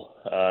 people,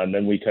 and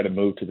then we kind of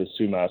moved to the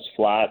Sumas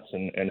Flats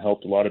and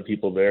helped a lot of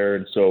people there,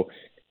 and so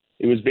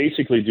it was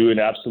basically doing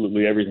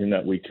absolutely everything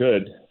that we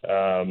could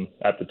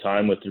at the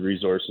time with the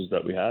resources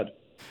that we had.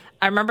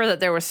 I remember that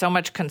there was so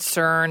much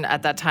concern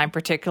at that time,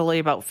 particularly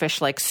about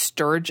fish like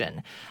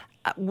sturgeon.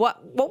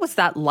 What was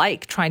that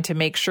like, trying to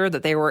make sure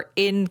that they were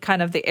in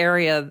kind of the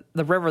area,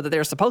 the river that they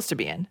were supposed to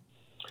be in?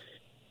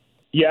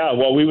 Yeah,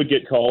 well, we would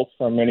get calls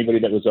from anybody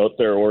that was out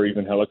there, or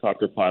even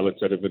helicopter pilots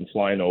that have been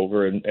flying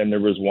over. And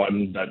there was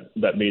one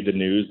that made the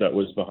news that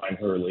was behind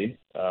Hurley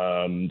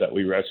that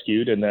we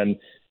rescued. And then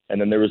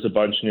there was a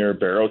bunch near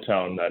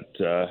Barrowtown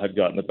that had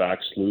gotten the back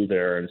slough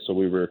there. And so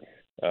we were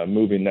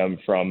moving them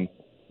from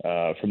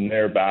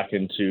there back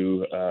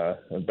into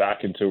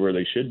where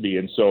they should be.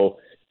 And so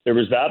there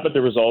was that, but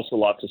there was also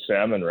lots of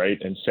salmon, right?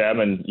 And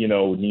salmon,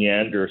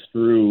 meander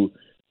through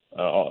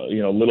a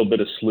little bit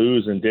of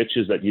sloughs and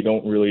ditches that you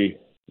don't really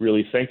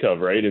think of,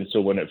 right? And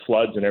so when it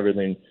floods and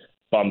everything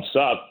bumps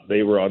up,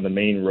 they were on the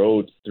main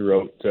roads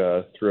throughout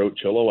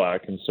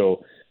Chilliwack, and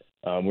so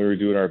we were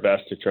doing our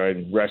best to try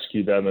and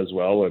rescue them as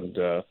well. And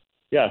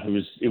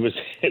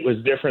it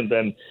was different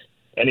than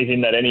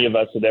anything that any of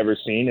us had ever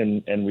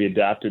seen, and we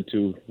adapted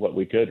to what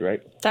we could,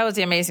 right? That was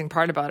the amazing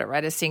part about it,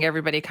 right, is seeing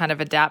everybody kind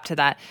of adapt to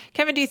that.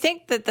 Kevin, do you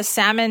think that the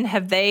salmon,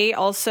 have they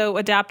also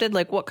adapted?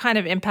 Like, what kind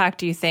of impact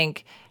do you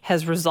think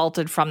has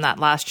resulted from that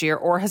last year,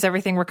 or has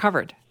everything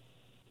recovered?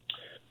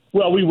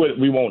 Well, we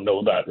won't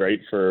know that,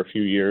 right, for a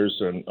few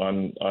years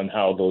on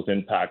how those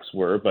impacts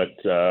were, but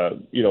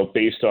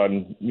based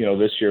on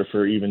this year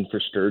for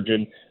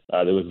sturgeon,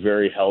 they look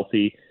very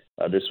healthy.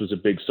 This was a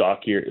big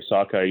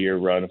sockeye year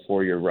run, a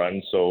 4-year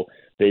run, so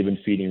they've been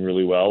feeding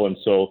really well. And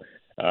so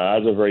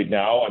as of right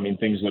now, I mean,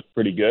 things look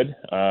pretty good.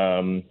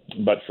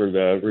 But for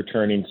the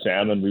returning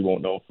salmon, we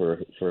won't know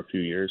for a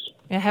few years.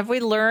 Yeah, have we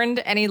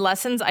learned any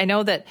lessons? I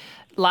know that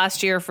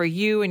last year for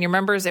you and your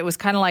members, it was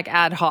kind of like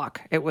ad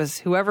hoc. It was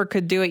whoever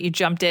could do it, you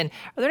jumped in.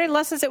 Are there any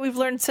lessons that we've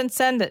learned since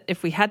then that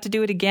if we had to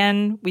do it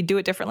again, we'd do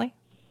it differently?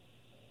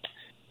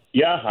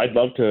 Yeah, I'd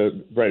love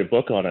to write a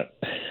book on it.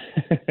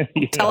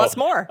 Tell us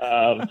more.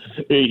 I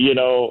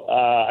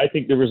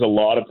think there was a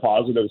lot of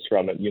positives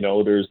from it.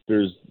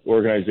 There's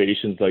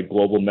organizations like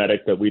Global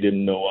Medic that we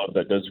didn't know of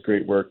that does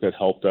great work that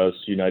helped us.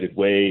 United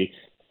Way,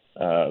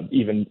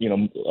 even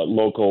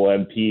local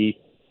MP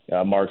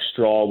Mark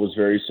Strahl was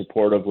very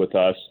supportive with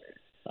us,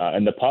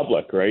 and the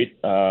public. Right,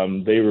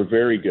 they were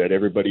very good.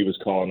 Everybody was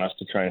calling us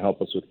to try and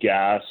help us with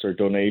gas or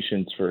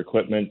donations for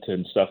equipment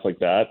and stuff like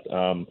that.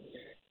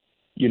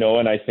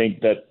 And I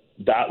think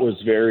that was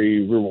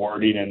very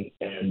rewarding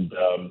and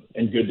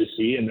good to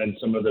see. And then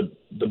some of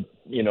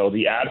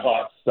the ad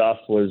hoc stuff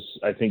was,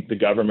 I think the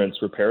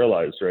governments were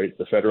paralyzed, right?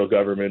 The federal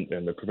government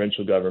and the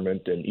provincial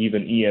government and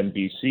even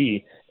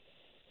EMBC,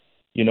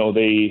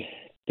 they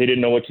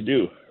didn't know what to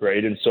do,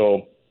 right? And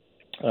so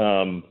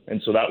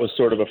that was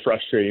sort of a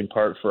frustrating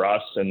part for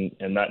us, and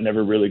that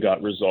never really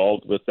got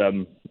resolved with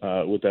them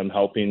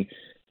helping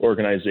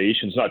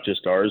organizations, not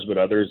just ours, but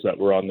others that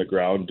were on the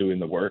ground doing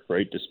the work,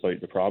 right, despite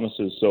the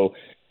promises. So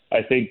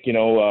I think,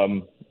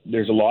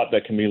 there's a lot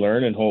that can be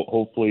learned, and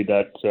hopefully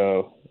that,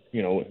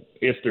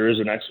 if there is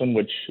a next one,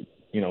 which,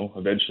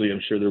 eventually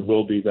I'm sure there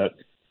will be, that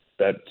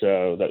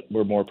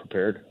we're more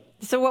prepared.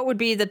 So what would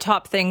be the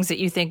top things that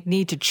you think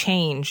need to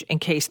change in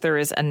case there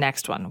is a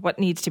next one? What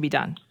needs to be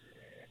done?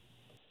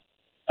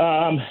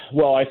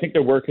 Well, I think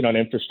they're working on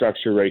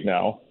infrastructure right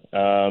now.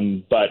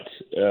 But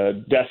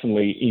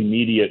definitely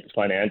immediate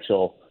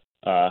financial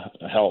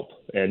help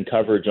and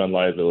coverage on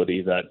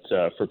liability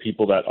that for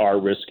people that are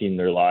risking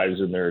their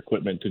lives and their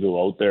equipment to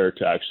go out there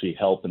to actually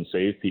help and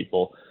save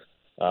people,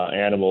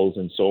 animals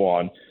and so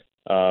on.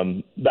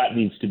 That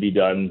needs to be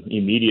done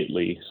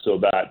immediately so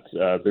that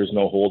there's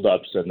no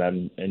holdups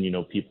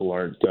and people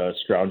aren't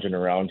scrounging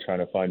around trying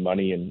to find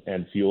money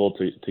and fuel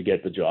to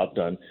get the job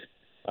done.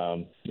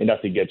 And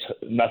nothing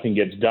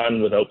gets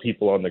done without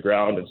people on the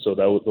ground, and so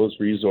those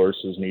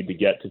resources need to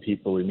get to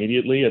people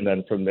immediately, and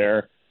then from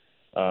there,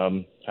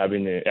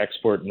 having the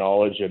expert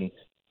knowledge and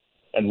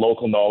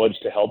local knowledge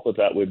to help with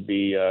that would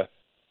be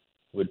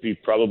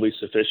probably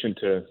sufficient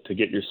to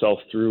get yourself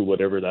through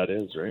whatever that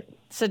is, right?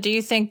 So do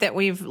you think that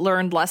we've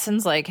learned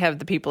lessons? Like, have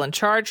the people in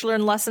charge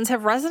learned lessons?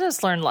 Have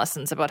residents learned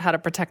lessons about how to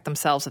protect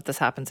themselves if this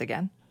happens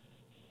again?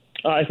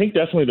 I think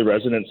definitely the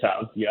residents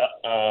have. Yeah,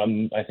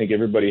 I think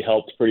everybody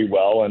helped pretty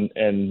well and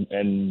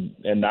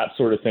that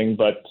sort of thing.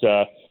 But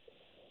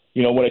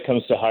when it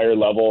comes to higher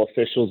level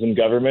officials in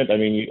government, I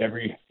mean,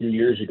 every few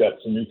years you got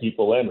some new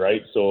people in,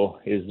 right? So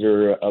is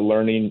there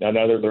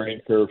another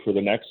learning curve for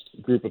the next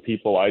group of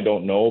people? I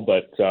don't know,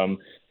 but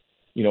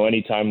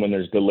anytime when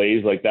there's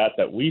delays like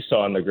that we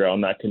saw on the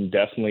ground, that can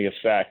definitely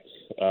affect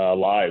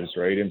lives,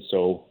 right? And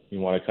so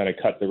you want to kind of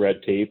cut the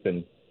red tape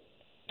and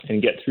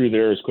get through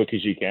there as quick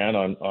as you can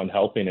on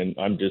helping. And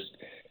I'm just,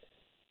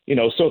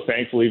 so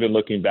thankful, even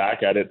looking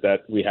back at it,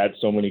 that we had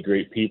so many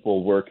great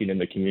people working in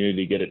the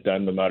community to get it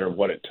done no matter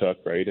what it took,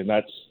 right? And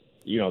that's,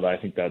 I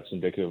think that's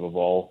indicative of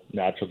all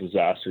natural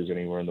disasters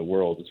anywhere in the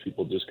world, is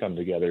people just come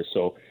together.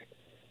 So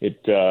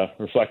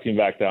reflecting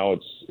back now,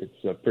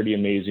 it's a pretty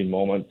amazing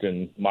moment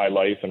in my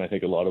life, and I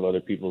think a lot of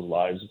other people's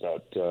lives,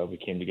 that we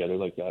came together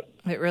like that.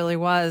 It really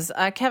was.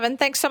 Kevin,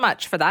 thanks so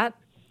much for that.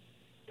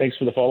 Thanks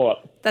for the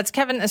follow-up. That's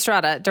Kevin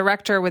Estrada,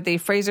 director with the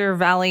Fraser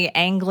Valley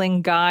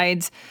Angling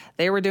Guides.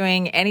 They were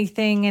doing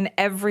anything and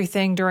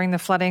everything during the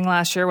flooding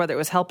last year, whether it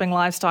was helping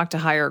livestock to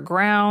higher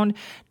ground,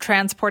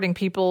 transporting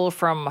people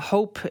from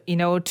Hope,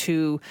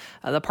 to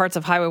the parts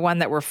of Highway 1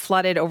 that were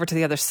flooded over to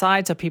the other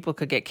side so people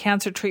could get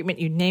cancer treatment.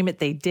 You name it,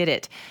 they did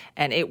it.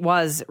 And it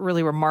was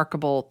really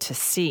remarkable to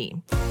see.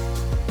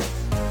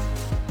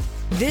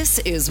 This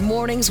is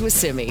Mornings with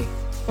Simi.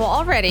 Well,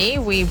 already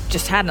we've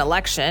just had an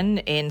election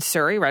in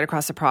Surrey, right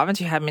across the province.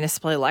 You had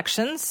municipal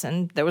elections,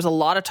 and there was a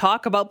lot of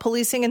talk about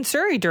policing in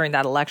Surrey during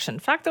that election. In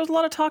fact, there was a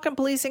lot of talk on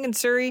policing in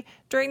Surrey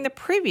during the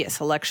previous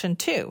election,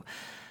 too.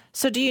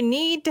 So do you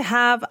need to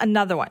have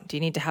another one? Do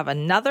you need to have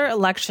another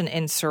election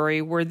in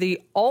Surrey where the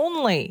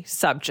only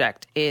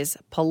subject is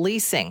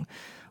policing?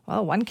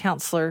 Well, one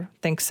councillor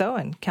thinks so,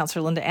 and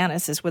Councillor Linda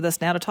Annis is with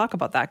us now to talk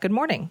about that. Good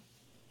morning.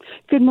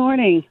 Good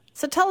morning.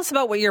 So tell us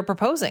about what you're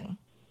proposing.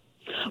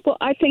 Well,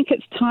 I think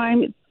it's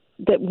time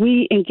that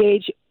we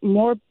engage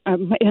more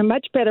in a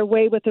much better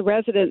way with the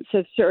residents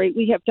of Surrey.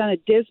 We have done a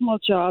dismal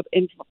job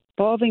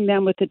involving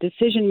them with the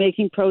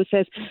decision-making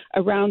process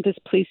around this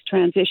police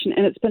transition,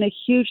 and it's been a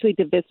hugely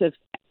divisive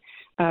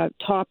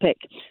topic.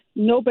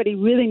 Nobody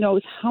really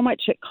knows how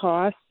much it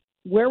costs,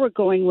 where we're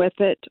going with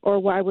it, or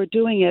why we're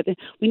doing it.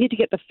 We need to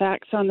get the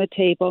facts on the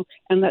table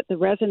and let the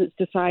residents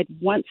decide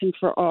once and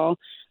for all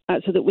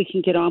so that we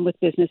can get on with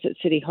business at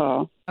City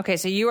Hall. Okay,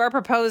 so you are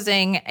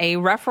proposing a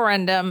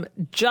referendum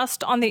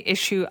just on the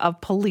issue of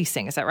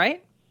policing. Is that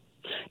right?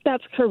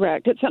 That's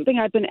correct. It's something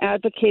I've been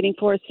advocating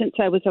for since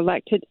I was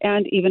elected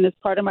and even as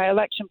part of my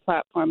election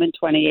platform in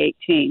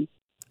 2018.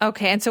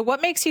 Okay, and so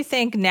what makes you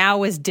think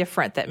now is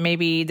different, that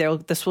maybe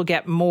this will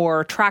get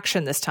more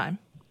traction this time?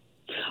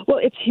 Well,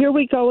 it's here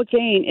we go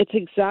again. It's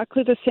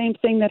exactly the same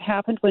thing that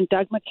happened when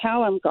Doug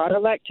McCallum got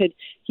elected.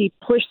 He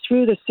pushed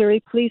through the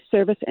Surrey Police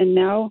Service, and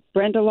now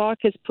Brenda Locke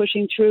is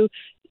pushing through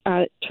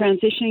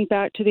transitioning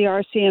back to the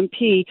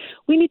RCMP.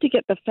 We need to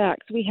get the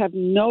facts. We have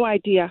no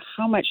idea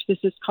how much this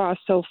has cost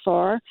so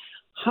far,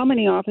 how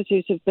many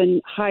officers have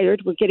been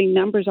hired. We're getting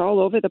numbers all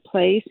over the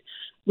place.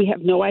 We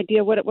have no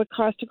idea what it would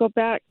cost to go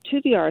back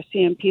to the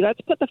RCMP.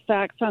 Let's put the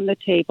facts on the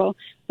table.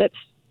 Let's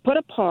put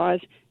a pause,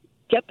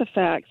 get the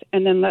facts,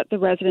 and then let the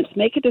residents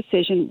make a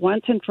decision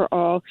once and for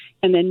all,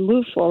 and then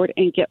move forward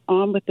and get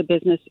on with the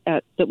business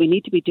that we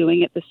need to be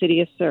doing at the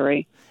City of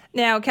Surrey.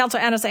 Now,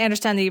 Councillor Annis, I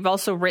understand that you've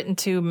also written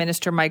to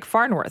Minister Mike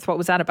Farnworth. What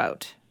was that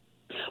about?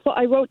 Well,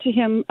 I wrote to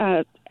him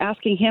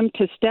asking him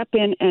to step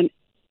in and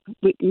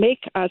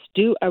make us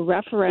do a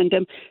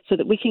referendum so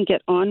that we can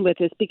get on with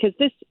this, because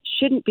this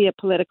shouldn't be a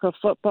political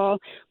football.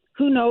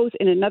 Who knows,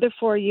 in another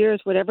 4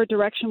 years, whatever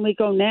direction we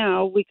go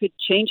now, we could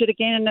change it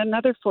again in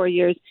another 4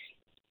 years.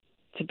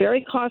 It's a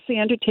very costly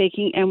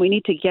undertaking, and we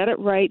need to get it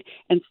right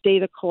and stay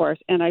the course.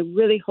 And I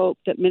really hope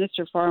that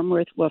Minister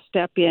Farnworth will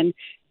step in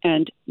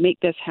and make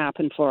this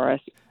happen for us.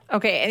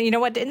 Okay, and you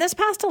know what? In this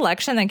past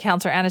election, then,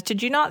 Councillor Annis,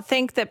 did you not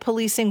think that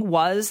policing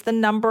was the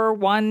number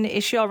one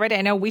issue already?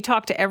 I know we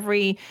talked to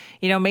every,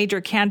 major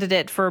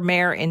candidate for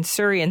mayor in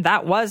Surrey, and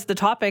that was the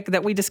topic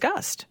that we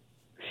discussed.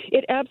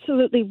 It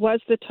absolutely was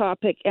the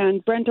topic,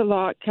 and Brenda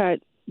Locke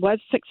was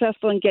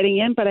successful in getting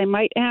in, but I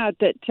might add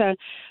that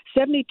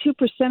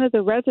 72% of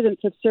the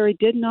residents of Surrey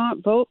did not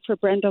vote for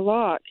Brenda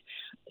Locke.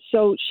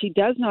 So she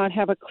does not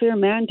have a clear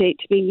mandate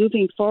to be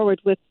moving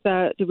forward with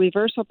the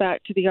reversal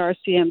back to the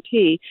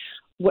RCMP.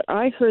 What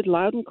I heard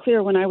loud and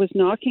clear when I was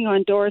knocking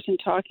on doors and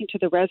talking to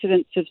the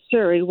residents of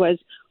Surrey was,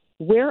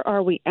 where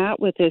are we at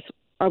with this?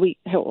 Are we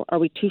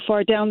too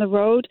far down the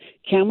road?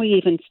 Can we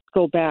even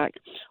go back?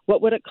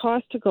 What would it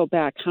cost to go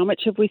back? How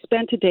much have we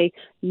spent today?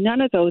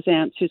 None of those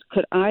answers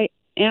could I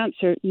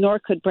answer, nor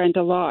could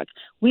Brenda Locke.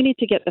 We need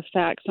to get the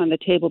facts on the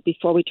table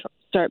before we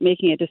start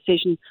making a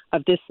decision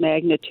of this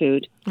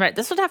magnitude. Right.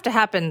 This would have to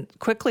happen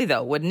quickly,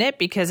 though, wouldn't it?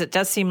 Because it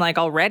does seem like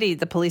already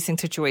the policing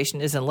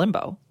situation is in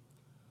limbo.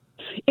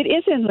 It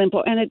is in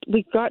limbo, and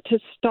we've got to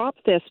stop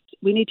this.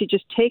 We need to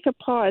just take a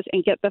pause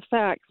and get the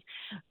facts.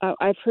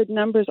 I've heard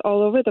numbers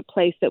all over the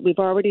place that we've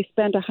already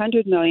spent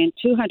 $100 million,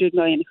 $200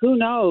 million, who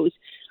knows?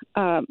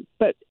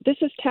 But this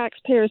is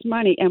taxpayers'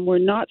 money, and we're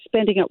not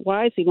spending it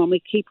wisely when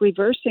we keep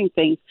reversing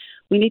things.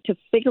 We need to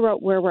figure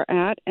out where we're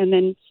at and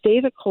then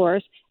stay the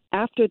course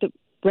after the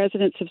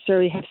residents of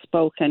Surrey have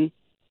spoken.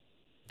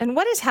 And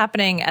what is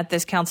happening at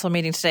this council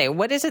meeting today?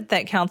 What is it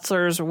that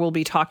councillors will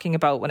be talking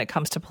about when it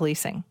comes to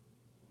policing?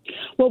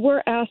 Well,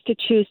 we're asked to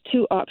choose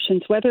two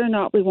options, whether or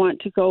not we want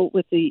to go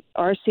with the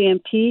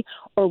RCMP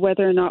or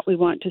whether or not we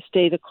want to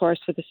stay the course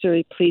for the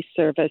Surrey Police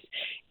Service.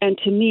 And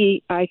to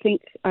me, I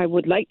think I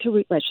would like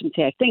to,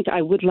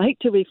 I would like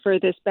to refer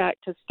this back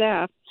to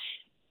staff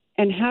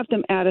and have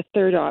them add a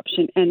third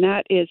option, and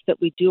that is that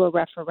we do a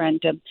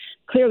referendum.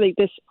 Clearly,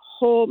 this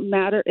whole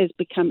matter has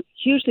become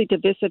hugely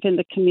divisive in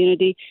the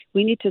community.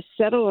 We need to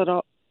settle it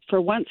all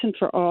for once and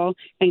for all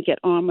and get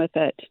on with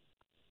it.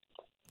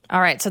 All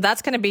right, so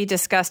that's going to be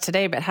discussed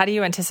today, but how do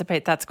you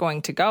anticipate that's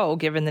going to go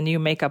given the new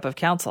makeup of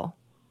council?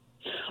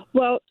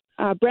 Well,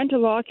 Brenda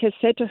Locke has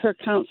said to her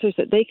councillors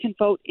that they can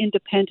vote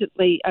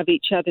independently of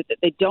each other, that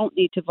they don't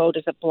need to vote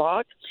as a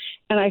bloc.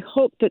 And I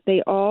hope that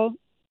they all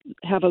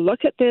have a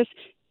look at this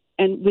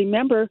and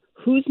remember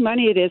whose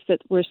money it is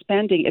that we're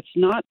spending. It's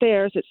not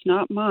theirs, it's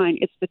not mine,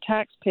 it's the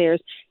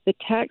taxpayers. The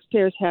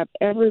taxpayers have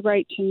every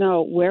right to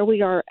know where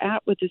we are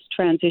at with this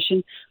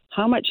transition,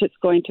 how much it's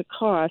going to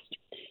cost,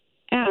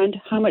 and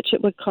how much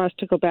it would cost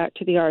to go back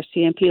to the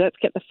RCMP. Let's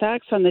get the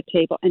facts on the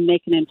table and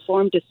make an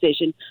informed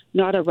decision,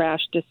 not a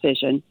rash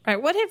decision. All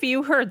right. What have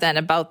you heard then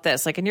about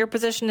this? Like, in your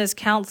position as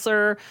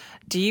councillor,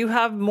 do you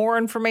have more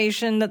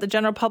information that the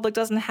general public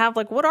doesn't have?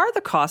 Like, what are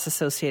the costs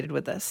associated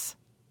with this?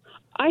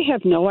 I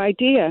have no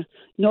idea,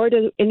 nor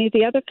do any of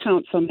the other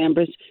council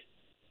members.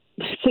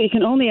 So you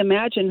can only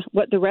imagine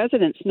what the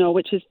residents know,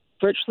 which is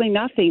virtually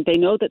nothing. They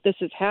know that this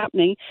is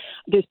happening.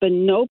 There's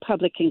been no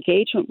public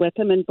engagement with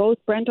them, and both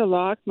Brenda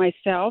Locke,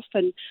 myself,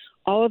 and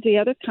all of the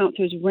other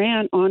councillors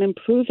ran on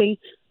improving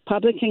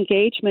public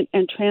engagement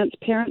and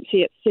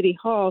transparency at City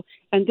Hall,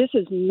 and this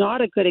is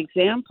not a good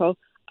example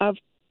of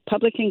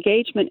public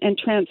engagement and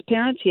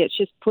transparency. It's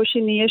just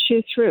pushing the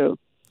issue through.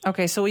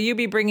 Okay, so will you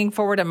be bringing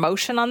forward a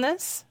motion on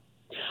this?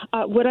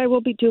 What I will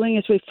be doing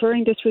is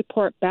referring this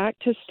report back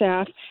to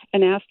staff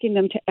and asking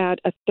them to add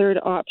a third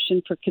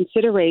option for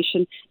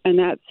consideration, and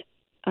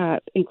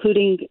that's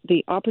including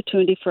the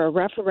opportunity for a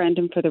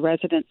referendum for the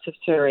residents of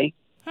Surrey.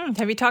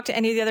 Have you talked to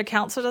any of the other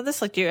councillors on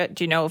this? Like, do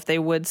you know if they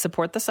would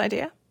support this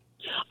idea?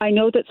 I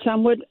know that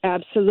some would,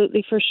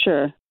 absolutely, for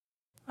sure.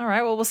 All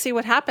right, well, we'll see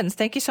what happens.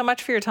 Thank you so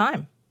much for your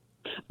time.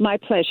 My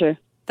pleasure.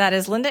 That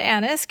is Linda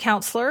Annis,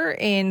 councillor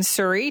in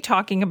Surrey,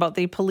 talking about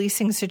the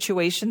policing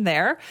situation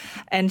there.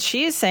 And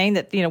she is saying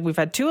that, we've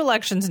had 2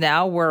 elections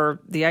now where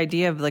the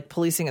idea of like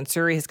policing in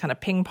Surrey has kind of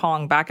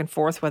ping-ponged back and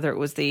forth, whether it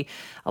was the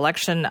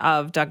election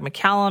of Doug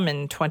McCallum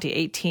in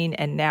 2018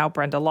 and now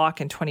Brenda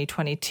Locke in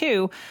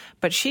 2022.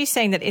 But she's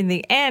saying that in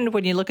the end,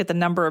 when you look at the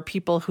number of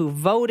people who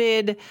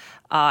voted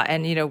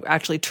and,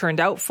 actually turned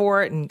out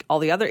for it and all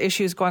the other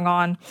issues going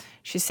on,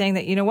 she's saying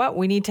that,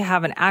 we need to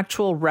have an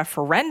actual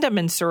referendum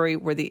in Surrey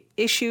where the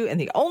issue and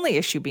the only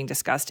issue being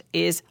discussed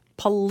is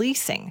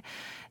policing.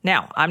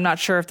 Now, I'm not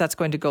sure if that's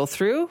going to go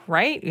through,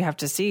 right? You have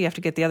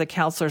to get the other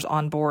councillors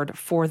on board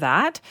for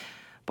that.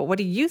 But what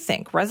do you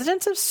think?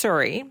 Residents of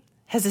Surrey,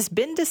 has this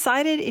been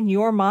decided in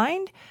your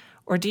mind?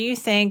 Or do you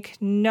think,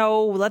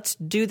 no, let's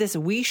do this.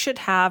 We should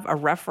have a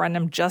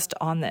referendum just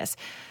on this.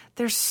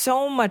 There's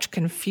so much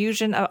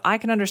confusion. I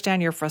can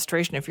understand your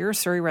frustration. If you're a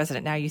Surrey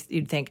resident now,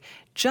 you'd think,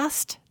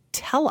 just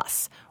tell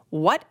us,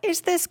 what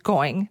is this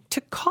going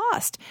to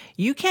cost?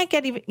 You can't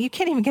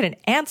even get an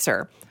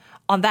answer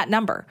on that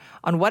number,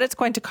 on what it's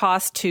going to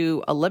cost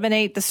to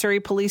eliminate the Surrey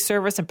Police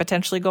Service and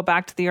potentially go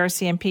back to the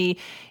RCMP.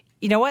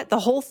 You know what? The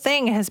whole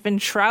thing has been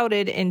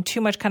shrouded in too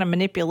much kind of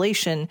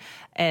manipulation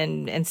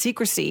and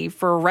secrecy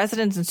for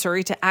residents in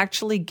Surrey to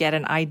actually get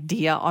an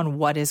idea on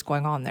what is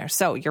going on there.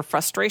 So your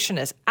frustration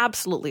is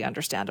absolutely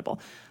understandable.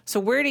 So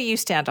where do you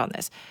stand on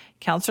this?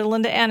 Councillor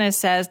Linda Annis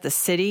says the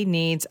city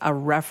needs a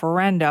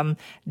referendum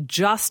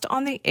just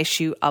on the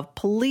issue of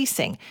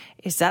policing.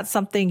 Is that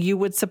something you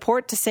would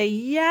support to say,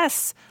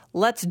 yes,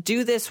 let's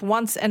do this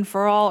once and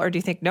for all? Or do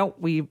you think, no,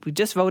 we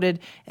just voted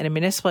in a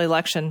municipal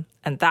election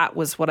and that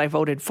was what I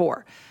voted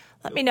for?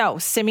 Let me know.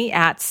 Simi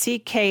at cknw.com.